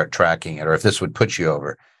have to start tracking it, or if this would put you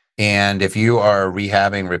over. And if you are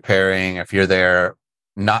rehabbing, repairing, if you're there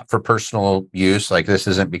not for personal use, like this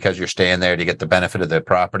isn't because you're staying there to get the benefit of the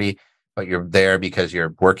property, but you're there because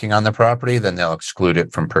you're working on the property, then they'll exclude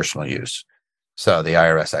it from personal use. So the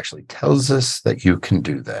IRS actually tells us that you can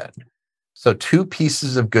do that. So 2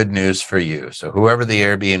 pieces of good news for you. So whoever the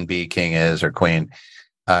Airbnb king is or queen,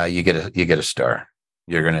 you get a star.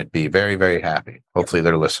 You're going to be very, very happy. Hopefully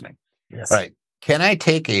they're listening. Yes. All right. Can I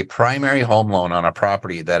take a primary home loan on a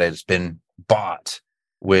property that has been bought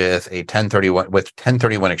with a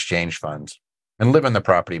 1031 exchange funds and live in the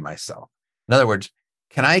property myself? In other words,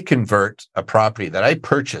 can I convert a property that I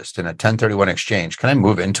purchased in a 1031 exchange? Can I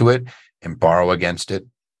move into it and borrow against it?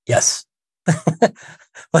 Yes.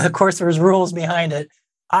 But of course, there's rules behind it.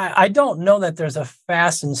 I don't know that there's a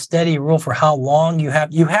fast and steady rule for how long you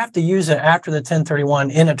have to use it after the 1031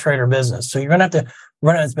 in a trade or business. So you're going to have to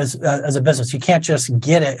run it as a business. You can't just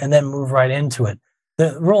get it and then move right into it.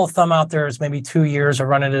 The rule of thumb out there is maybe 2 years of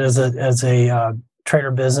running it as a trade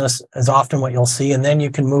or business is often what you'll see. And then you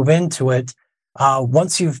can move into it.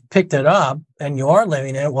 Once you've picked it up and you are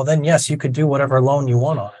living in it, well, then yes, you could do whatever loan you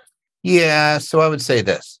want on it. Yeah. So I would say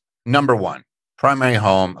this. Number one, primary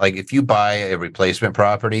home, like if you buy a replacement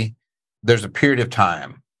property, there's a period of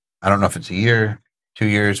time. I don't know if it's a year, 2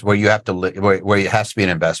 years, where you have to live, where it has to be an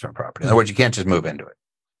investment property. In other words, you can't just move into it.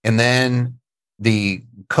 And then the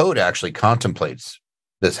code actually contemplates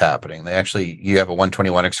this happening. You have a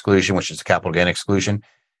 121 exclusion, which is a capital gain exclusion.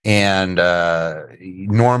 And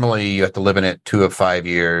normally you have to live in it 2 of 5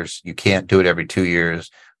 years. You can't do it every 2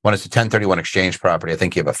 years. When it's a 1031 exchange property, I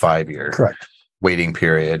think you have a 5-year Correct. waiting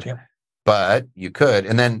period. Yep. But you could.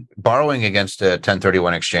 And then borrowing against a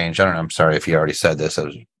 1031 exchange, I don't know, I'm sorry if you already said this. I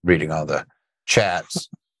was reading all the chats.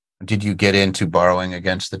 Did you get into borrowing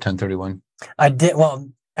against the 1031? I did. Well,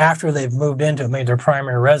 after they've moved into it, made their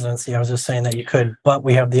primary residency, I was just saying that you could, but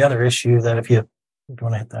we have the other issue that if you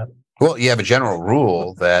want to hit that. Well, you have a general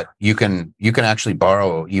rule that you can actually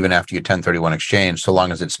borrow even after you 1031 exchange, so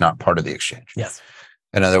long as it's not part of the exchange. Yes.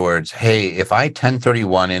 In other words, hey, if I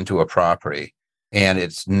 1031 into a property and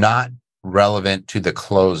it's not relevant to the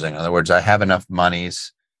closing, in other words, I have enough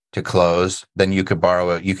monies to close, then you could borrow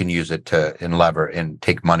it. You can use it to lever and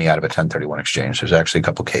take money out of a 1031 exchange. There's actually a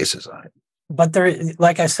couple cases on it. But there,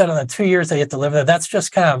 like I said, on the 2 years they get to live there, that's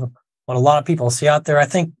just kind of what a lot of people see out there. I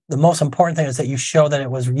think the most important thing is that you show that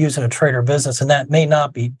it was used in a trade or business, and that may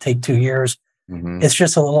not take 2 years. Mm-hmm. It's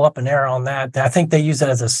just a little up in air on that. I think they use it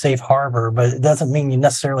as a safe harbor, but it doesn't mean you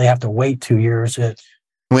necessarily have to wait 2 years.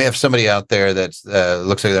 We have somebody out there that's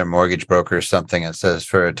looks like they're a mortgage broker or something. It says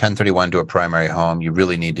for a 1031 to a primary home, you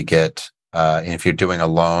really need to get, if you're doing a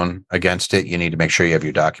loan against it, you need to make sure you have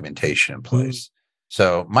your documentation in place. Mm-hmm.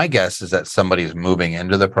 So my guess is that somebody's moving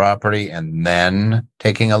into the property and then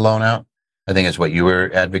taking a loan out. I think is what you were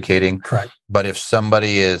advocating. Correct. But if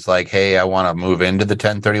somebody is like, hey, I want to move into the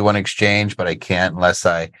 1031 exchange, but I can't unless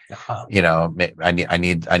I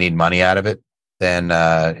need money out of it, then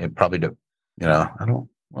it probably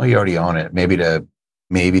you already own it. Maybe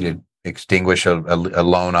to extinguish a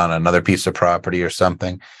loan on another piece of property or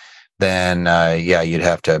something, then you'd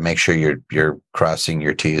have to make sure you're crossing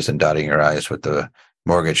your T's and dotting your I's with the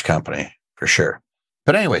mortgage company for sure.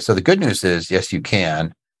 But anyway, so the good news is, yes, you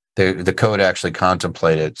can. The code actually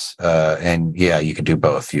contemplates, and you can do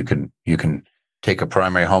both. You can take a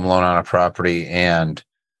primary home loan on a property and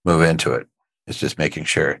move into it. It's just making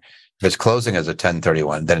sure. If it's closing as a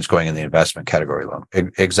 1031, then it's going in the investment category loan.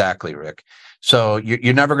 Exactly, Rick. So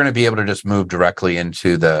you're never going to be able to just move directly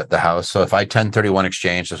into the house. So if I 1031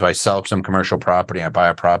 exchange, so I sell some commercial property, I buy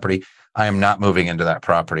a property, I am not moving into that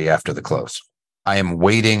property after the close. I am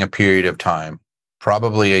waiting a period of time,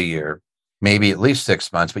 probably a year, maybe at least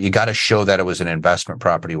 6 months, but you got to show that it was an investment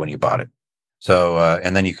property when you bought it. So,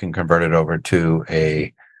 and then you can convert it over to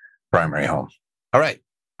a primary home. All right.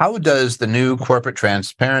 How does the new corporate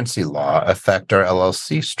transparency law affect our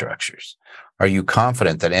LLC structures? Are you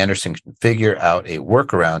confident that Andersen can figure out a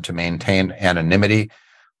workaround to maintain anonymity?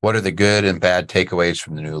 What are the good and bad takeaways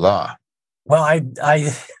from the new law? Well,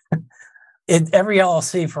 every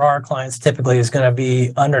LLC for our clients typically is going to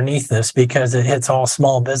be underneath this because it hits all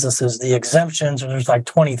small businesses. The exemptions, there's like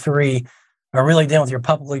 23, are really dealing with your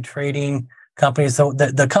publicly trading companies, so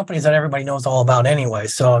the companies that everybody knows all about anyway.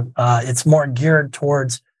 So it's more geared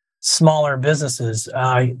towards smaller businesses.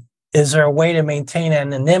 Is there a way to maintain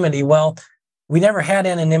anonymity? Well, we never had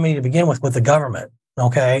anonymity to begin with the government.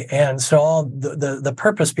 Okay, and so all the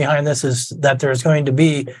purpose behind this is that there's going to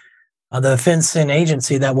be the FinCEN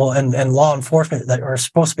agency that will and law enforcement that are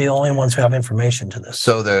supposed to be the only ones who have information to this.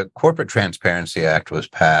 So the Corporate Transparency Act was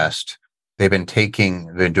passed. They've been doing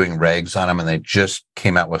regs on them, and they just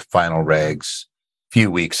came out with final regs a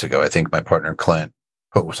few weeks ago. I think my partner Clint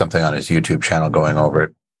put something on his YouTube channel going over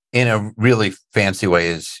it in a really fancy way.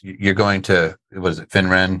 Is you're going to, what is it,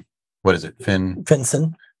 FinRen? What is it?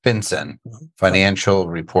 FinCEN. Financial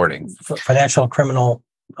reporting. Financial criminal.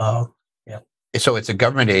 So it's a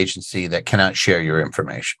government agency that cannot share your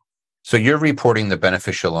information. So you're reporting the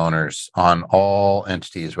beneficial owners on all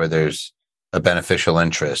entities where there's a beneficial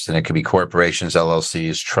interest, and it could be corporations,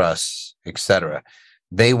 LLCs, trusts, etc.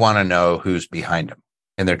 They want to know who's behind them,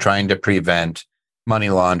 and they're trying to prevent money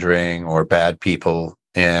laundering or bad people,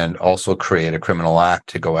 and also create a criminal act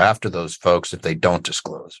to go after those folks if they don't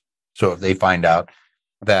disclose. So if they find out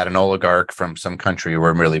that an oligarch from some country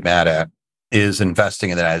we're really mad at is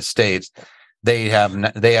investing in the United States, they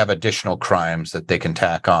have additional crimes that they can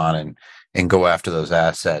tack on and go after those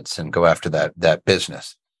assets and go after that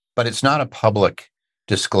business. But it's not a public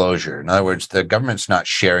disclosure. In other words, the government's not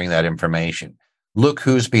sharing that information. Look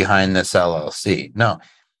who's behind this LLC. No.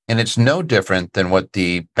 And it's no different than what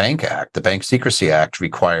the Bank Act, the Bank Secrecy Act,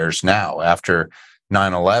 requires now. After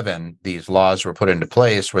 9/11, these laws were put into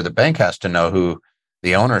place where the bank has to know who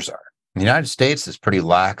the owners are. The United States is pretty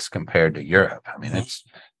lax compared to Europe. I mean, it's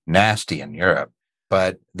nasty in Europe,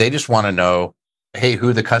 but they just want to know, hey,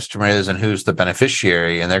 who the customer is and who's the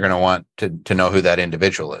beneficiary, and they're going to want to know who that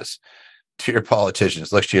individual is. To your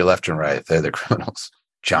politicians, look to your left and right. They're the criminals.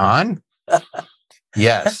 John?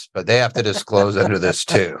 Yes, but they have to disclose under this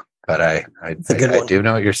too. But I do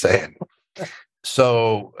know what you're saying.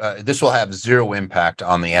 So this will have zero impact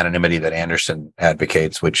on the anonymity that Andersen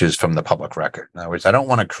advocates, which is from the public record. In other words, I don't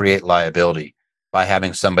want to create liability by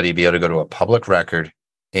having somebody be able to go to a public record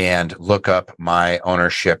and look up my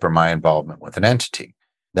ownership or my involvement with an entity.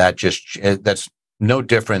 That's no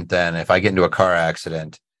different than if I get into a car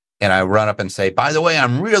accident and I run up and say, by the way,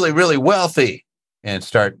 I'm really, really wealthy, and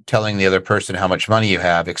start telling the other person how much money you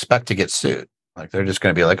have, expect to get sued. Like they're just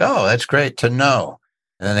going to be like, oh, that's great to know.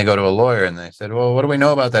 And then they go to a lawyer and they said, well, what do we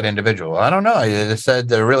know about that individual? Well, I don't know. They said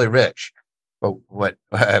they're really rich. But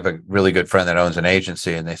I have a really good friend that owns an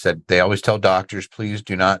agency, and they said they always tell doctors, please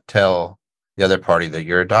do not tell the other party that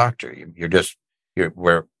you're a doctor. You're just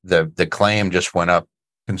where the claim just went up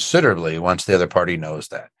considerably once the other party knows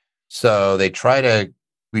that. So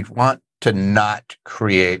we want to not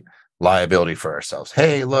create liability for ourselves.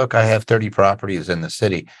 Hey, look, I have 30 properties in the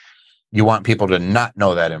city. You want people to not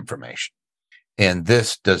know that information. And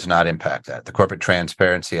this does not impact that. The Corporate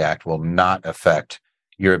Transparency Act will not affect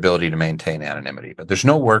your ability to maintain anonymity. But there's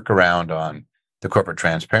no workaround on the Corporate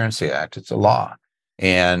Transparency Act. It's a law.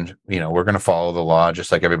 And, we're going to follow the law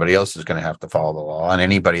just like everybody else is going to have to follow the law. And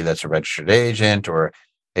anybody that's a registered agent or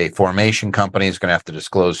a formation company is going to have to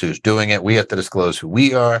disclose who's doing it. We have to disclose who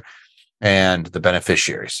we are and the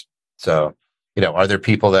beneficiaries. So, are there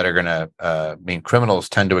people that are going to, criminals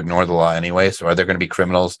tend to ignore the law anyway. So are there going to be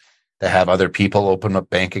criminals that have other people open up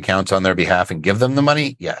bank accounts on their behalf and give them the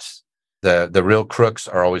money? Yes. The real crooks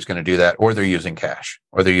are always going to do that, or they're using cash,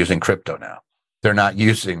 or they're using crypto now. They're not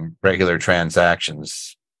using regular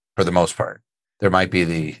transactions for the most part. There might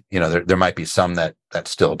be there might be some that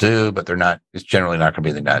still do, but they're not. It's generally not going to be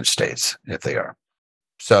in the United States if they are.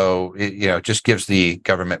 So it just gives the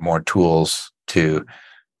government more tools to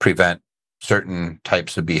prevent certain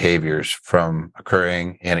types of behaviors from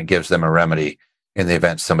occurring, and it gives them a remedy in the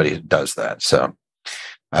event somebody does that. So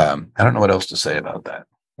I don't know what else to say about that.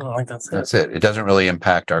 I think that's it. That's it. It doesn't really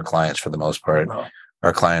impact our clients for the most part. No.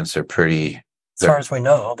 Our clients are pretty. As far as we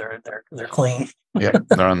know, they're clean. Yeah,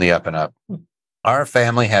 they're on the up and up. Our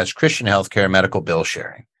family has Christian healthcare medical bill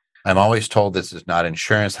sharing. I'm always told this is not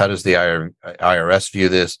insurance. How does the IRS view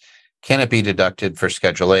this? Can it be deducted for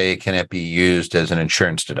Schedule A? Can it be used as an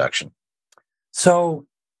insurance deduction? So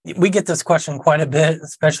we get this question quite a bit,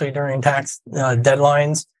 especially during tax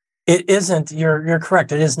deadlines. It isn't, you're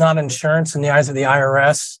correct. It is not insurance in the eyes of the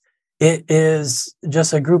IRS. It is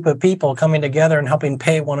just a group of people coming together and helping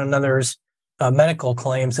pay one another's medical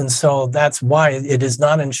claims. And so that's why it is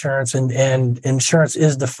not insurance, and insurance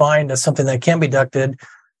is defined as something that can be deducted.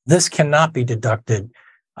 This cannot be deducted.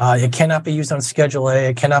 It cannot be used on Schedule A.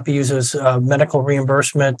 It cannot be used as medical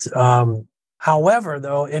reimbursement. However,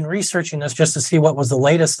 though, in researching this just to see what was the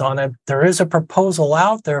latest on it, there is a proposal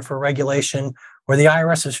out there for regulation where the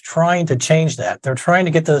IRS is trying to change that. They're trying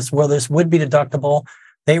to get this where this would be deductible.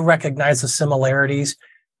 They recognize the similarities.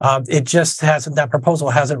 It just hasn't, that proposal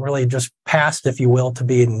hasn't really just passed, if you will, to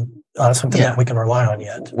be something that we can rely on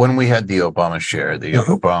yet. When we had the Obamacare,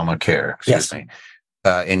 Obamacare, excuse me,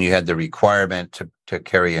 and you had the requirement to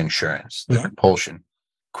carry insurance, the compulsion,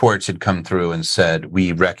 courts had come through and said,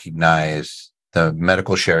 we recognize the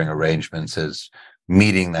medical sharing arrangements as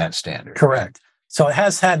meeting that standard. Correct. So it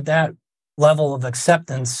has had that level of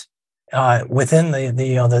acceptance within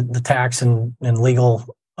the tax and legal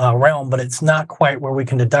realm, but it's not quite where we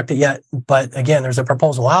can deduct it yet. But again, there's a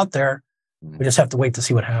proposal out there. We just have to wait to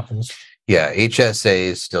see what happens. Yeah,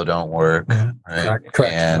 HSAs still don't work, right?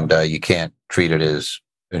 Correct. And you can't treat it as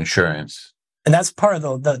insurance. And that's part of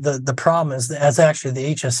the problem is as actually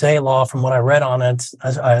the HSA law, from what I read on it,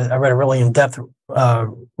 I read a really in-depth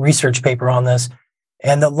research paper on this,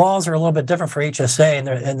 and the laws are a little bit different for HSA,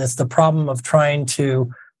 and it's the problem of trying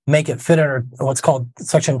to make it fit under what's called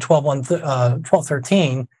Section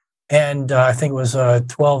 1213, and I think it was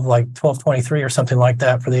 1223 or something like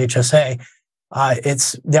that for the HSA.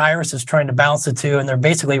 It's the IRS is trying to balance the two, and they're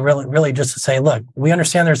basically really just to say, look, we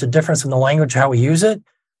understand there's a difference in the language how we use it,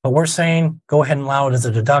 but we're saying go ahead and allow it as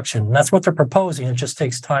a deduction. And that's what they're proposing. It just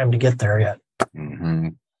takes time to get there yet. Mm-hmm.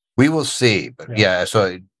 We will see. But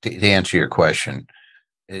so to answer your question,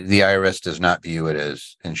 the IRS does not view it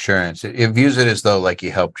as insurance. It views it as though like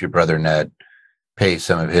you helped your brother Ned pay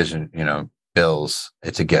some of his, bills.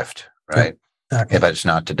 It's a gift, right? Exactly. But it's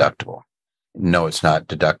not deductible. No, it's not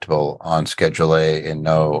deductible on Schedule A, and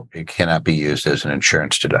no, it cannot be used as an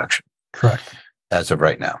insurance deduction. Correct. As of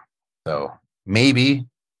right now. So maybe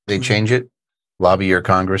they change it, lobby your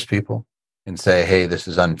Congress people and say, hey, this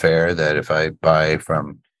is unfair that if I buy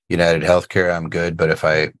from United Healthcare, I'm good, but if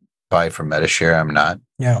I buy from Medishare, I'm not.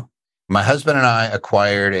 Yeah. My husband and I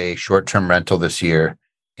acquired a short-term rental this year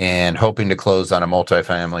and hoping to close on a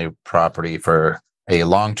multifamily property for a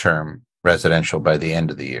long-term residential by the end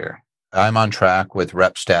of the year. I'm on track with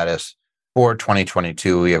rep status for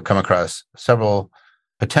 2022. We have come across several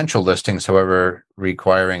potential listings, however,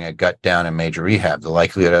 requiring a gut down and major rehab. The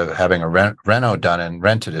likelihood of having a reno done and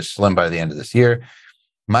rented is slim by the end of this year.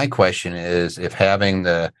 My question is if having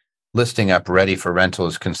the listing up ready for rental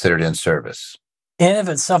is considered in service. In of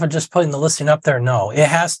itself, and just putting the listing up there, no. It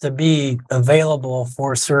has to be available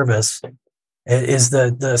for service. It is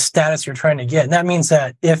the status you're trying to get. And that means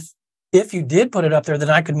that if you did put it up there,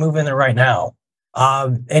 then I could move in there right now.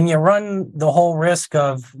 And you run the whole risk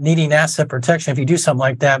of needing asset protection if you do something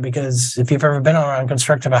like that, because if you've ever been around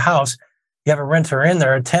construction of a house, you have a renter in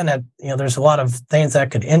there, a tenant, there's a lot of things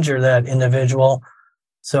that could injure that individual.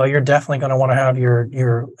 So you're definitely going to want to have your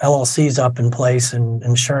LLCs up in place and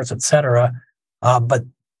insurance, et cetera. But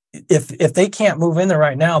if they can't move in there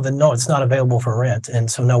right now, then no, it's not available for rent.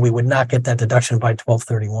 And so no, we would not get that deduction by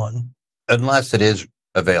 12/31. Unless it is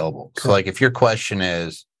available. Correct. So like if your question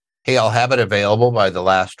is, hey, I'll have it available by the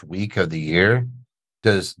last week of the year,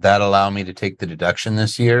 does that allow me to take the deduction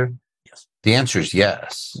this year? Yes. The answer is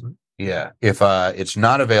yes. Mm-hmm. Yeah. If it's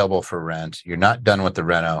not available for rent, you're not done with the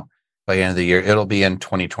reno by the end of the year, it'll be in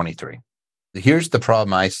 2023. Here's the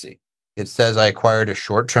problem I see. It says I acquired a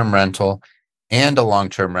short-term rental and a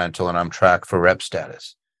long-term rental and I'm tracked for rep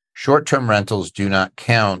status. Short-term rentals do not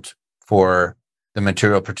count for the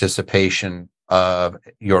material participation of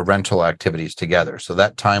your rental activities together. So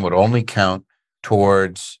that time would only count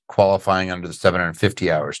towards qualifying under the 750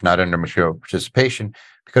 hours, not under material participation,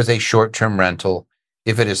 because a short-term rental,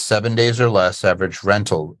 if it is 7 days or less average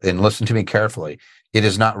rental, and listen to me carefully, it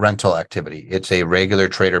is not rental activity. It's a regular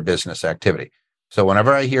trade or business activity. So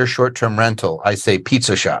whenever I hear short-term rental, I say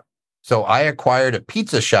pizza shop. So I acquired a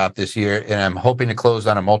pizza shop this year and I'm hoping to close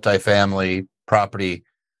on a multifamily property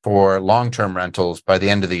for long-term rentals by the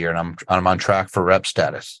end of the year. And I'm on track for rep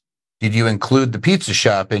status. Did you include the pizza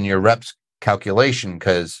shop in your reps calculation?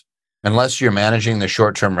 Because unless you're managing the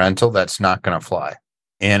short-term rental, that's not going to fly.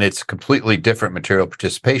 And it's a completely different material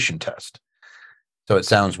participation test. So it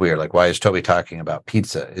sounds weird. Like, why is Toby talking about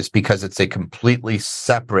pizza? It's because it's a completely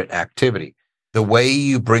separate activity. The way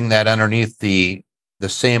you bring that underneath the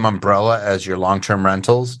same umbrella as your long-term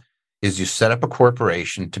rentals is you set up a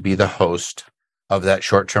corporation to be the host of that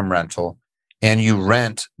short-term rental, and you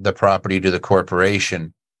rent the property to the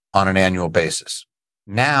corporation on an annual basis.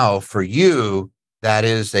 Now, for you, that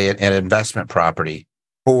is an investment property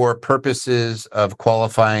for purposes of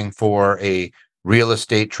qualifying for a real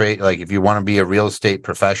estate trade. Like if you want to be a real estate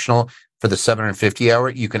professional for the 750 hour,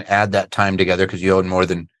 you can add that time together because you own more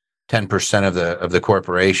than 10% of the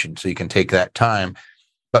corporation. So you can take that time,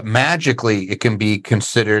 but magically it can be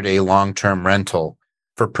considered a long-term rental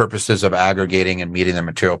for purposes of aggregating and meeting the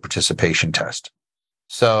material participation test.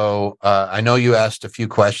 So I know you asked a few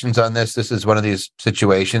questions on this. This is one of these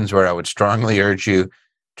situations where I would strongly urge you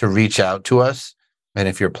to reach out to us. And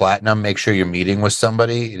if you're platinum, make sure you're meeting with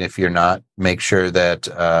somebody. And if you're not, make sure that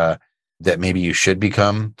that maybe you should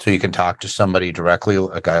become, so you can talk to somebody directly,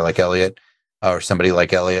 a guy like Elliot or somebody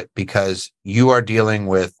like Elliot, because you are dealing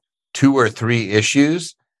with 2 or 3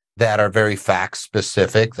 issues that are very fact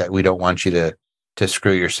specific that we don't want you to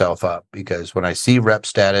screw yourself up. Because when I see rep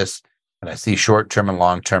status and I see short-term and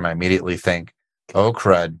long-term, I immediately think, oh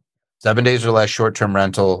crud, 7 days or less short-term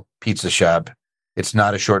rental pizza shop. It's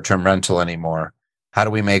not a short-term rental anymore. How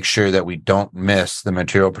do we make sure that we don't miss the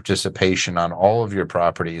material participation on all of your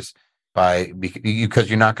properties because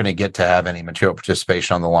you're not going to get to have any material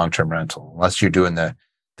participation on the long-term rental unless you're doing the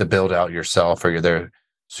build out yourself or you're there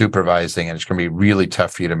supervising, and it's going to be really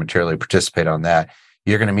tough for you to materially participate on that.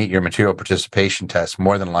 You're going to meet your material participation test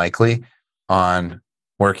more than likely on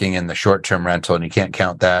working in the short-term rental, and you can't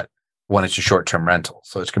count that when it's a short-term rental.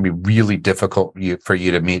 So it's going to be really difficult for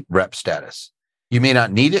you to meet rep status. You may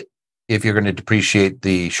not need it if you're going to depreciate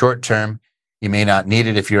the short term. You may not need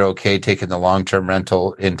it if you're okay taking the long-term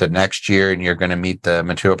rental into next year and you're going to meet the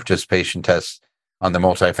material participation tests on the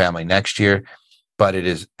multifamily next year. But it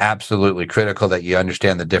is absolutely critical that you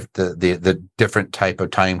understand the different type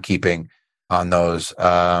of timekeeping on those.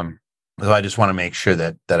 So I just want to make sure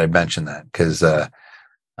that I mention that because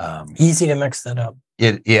easy to mix that up.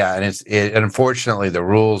 And unfortunately the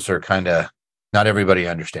rules are kind of, not everybody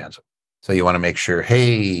understands them. So you want to make sure,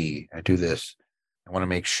 hey, I do this. I want to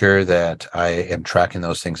make sure that I am tracking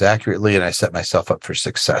those things accurately and I set myself up for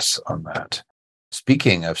success on that.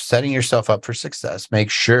 Speaking of setting yourself up for success,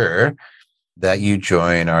 make sure that you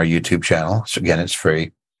join our YouTube channel. So again, it's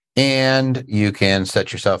free. And you can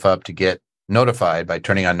set yourself up to get notified by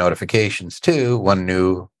turning on notifications too when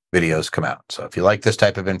new videos come out. So if you like this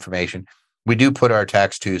type of information, we do put our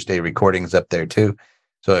Tax Tuesday recordings up there too.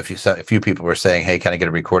 So if a few people were saying, hey, can I get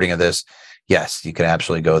a recording of this? Yes, you can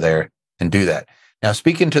absolutely go there and do that. Now,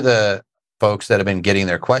 speaking to the folks that have been getting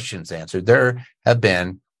their questions answered, there have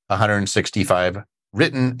been 165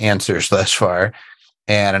 written answers thus far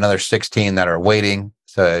and another 16 that are waiting.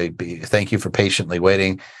 So thank you for patiently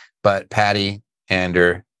waiting. But Patty,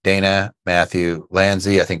 Ander, Dana, Matthew,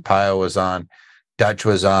 Lanzi, I think Pio was on, Dutch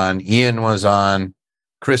was on, Ian was on,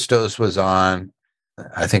 Christos was on.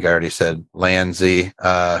 I think I already said Lanzi.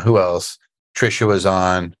 Who else? Trisha was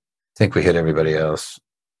on. I think we hit everybody else.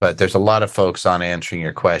 But there's a lot of folks on answering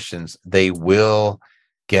your questions. They will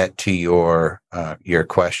get to your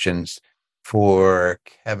questions. for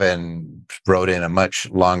Kevin wrote in a much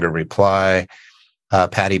longer reply.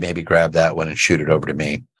 Patty, maybe grab that one and shoot it over to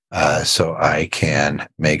me so I can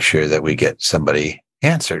make sure that we get somebody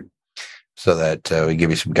answered so that we give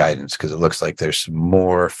you some guidance, because it looks like there's some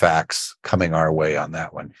more facts coming our way on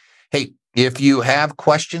that one. Hey, if you have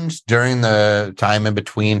questions during the time in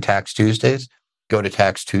between Tax Tuesdays, go to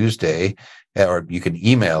Tax Tuesday, or you can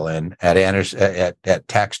email in at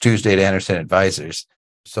Tax Tuesday at Anderson Advisors.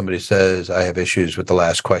 Somebody says, I have issues with the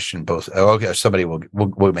last question. Okay, somebody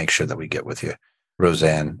we'll make sure that we get with you,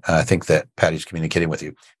 Roseanne. I think that Patty's communicating with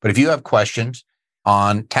you. But if you have questions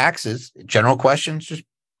on taxes, general questions, just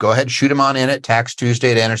go ahead and shoot them on in at Tax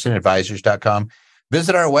Tuesday at AndersonAdvisors.com.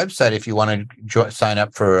 Visit our website if you want to sign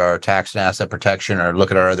up for our tax and asset protection or look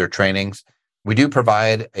at our other trainings. We do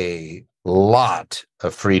provide a lot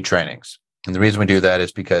of free trainings. And the reason we do that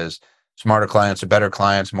is because smarter clients are better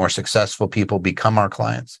clients, more successful people become our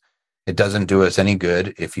clients. It doesn't do us any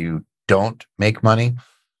good if you don't make money,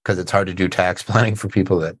 because it's hard to do tax planning for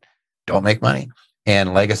people that don't make money.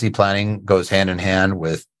 And legacy planning goes hand in hand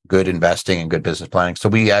with good investing and good business planning. So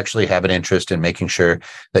we actually have an interest in making sure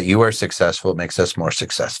that you are successful. It makes us more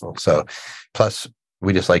successful. So plus,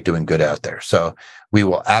 we just like doing good out there. So we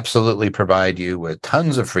will absolutely provide you with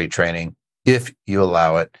tons of free training if you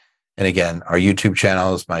allow it. And again, our YouTube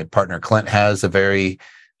channels, my partner Clint has a very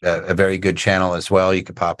good channel as well. You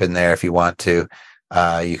could pop in there if you want to.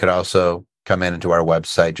 You could also come into our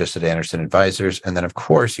website just at Anderson Advisors. And then, of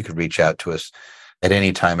course, you could reach out to us at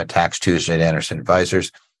any time at Tax Tuesday at Anderson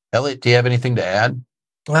Advisors. Elliot, do you have anything to add?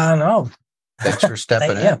 No. Thanks for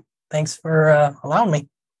stepping in. Yeah, thanks for allowing me.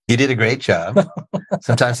 You did a great job.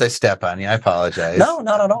 Sometimes I step on you. I apologize. No,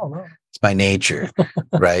 not at all. No. It's my nature,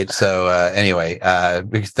 right? So anyway,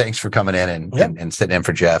 thanks for coming in and sitting in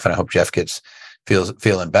for Jeff. And I hope Jeff feels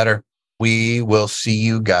feeling better. We will see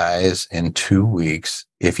you guys in 2 weeks.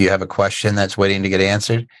 If you have a question that's waiting to get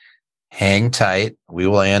answered, hang tight. We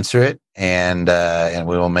will answer it, and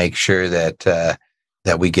we will make sure that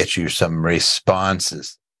we get you some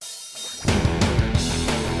responses.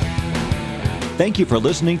 Thank you for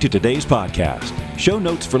listening to today's podcast. Show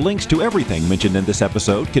notes for links to everything mentioned in this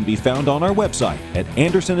episode can be found on our website at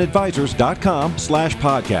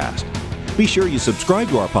AndersonAdvisors.com/podcast. Be sure you subscribe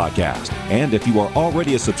to our podcast. And if you are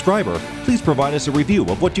already a subscriber, please provide us a review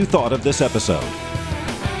of what you thought of this episode.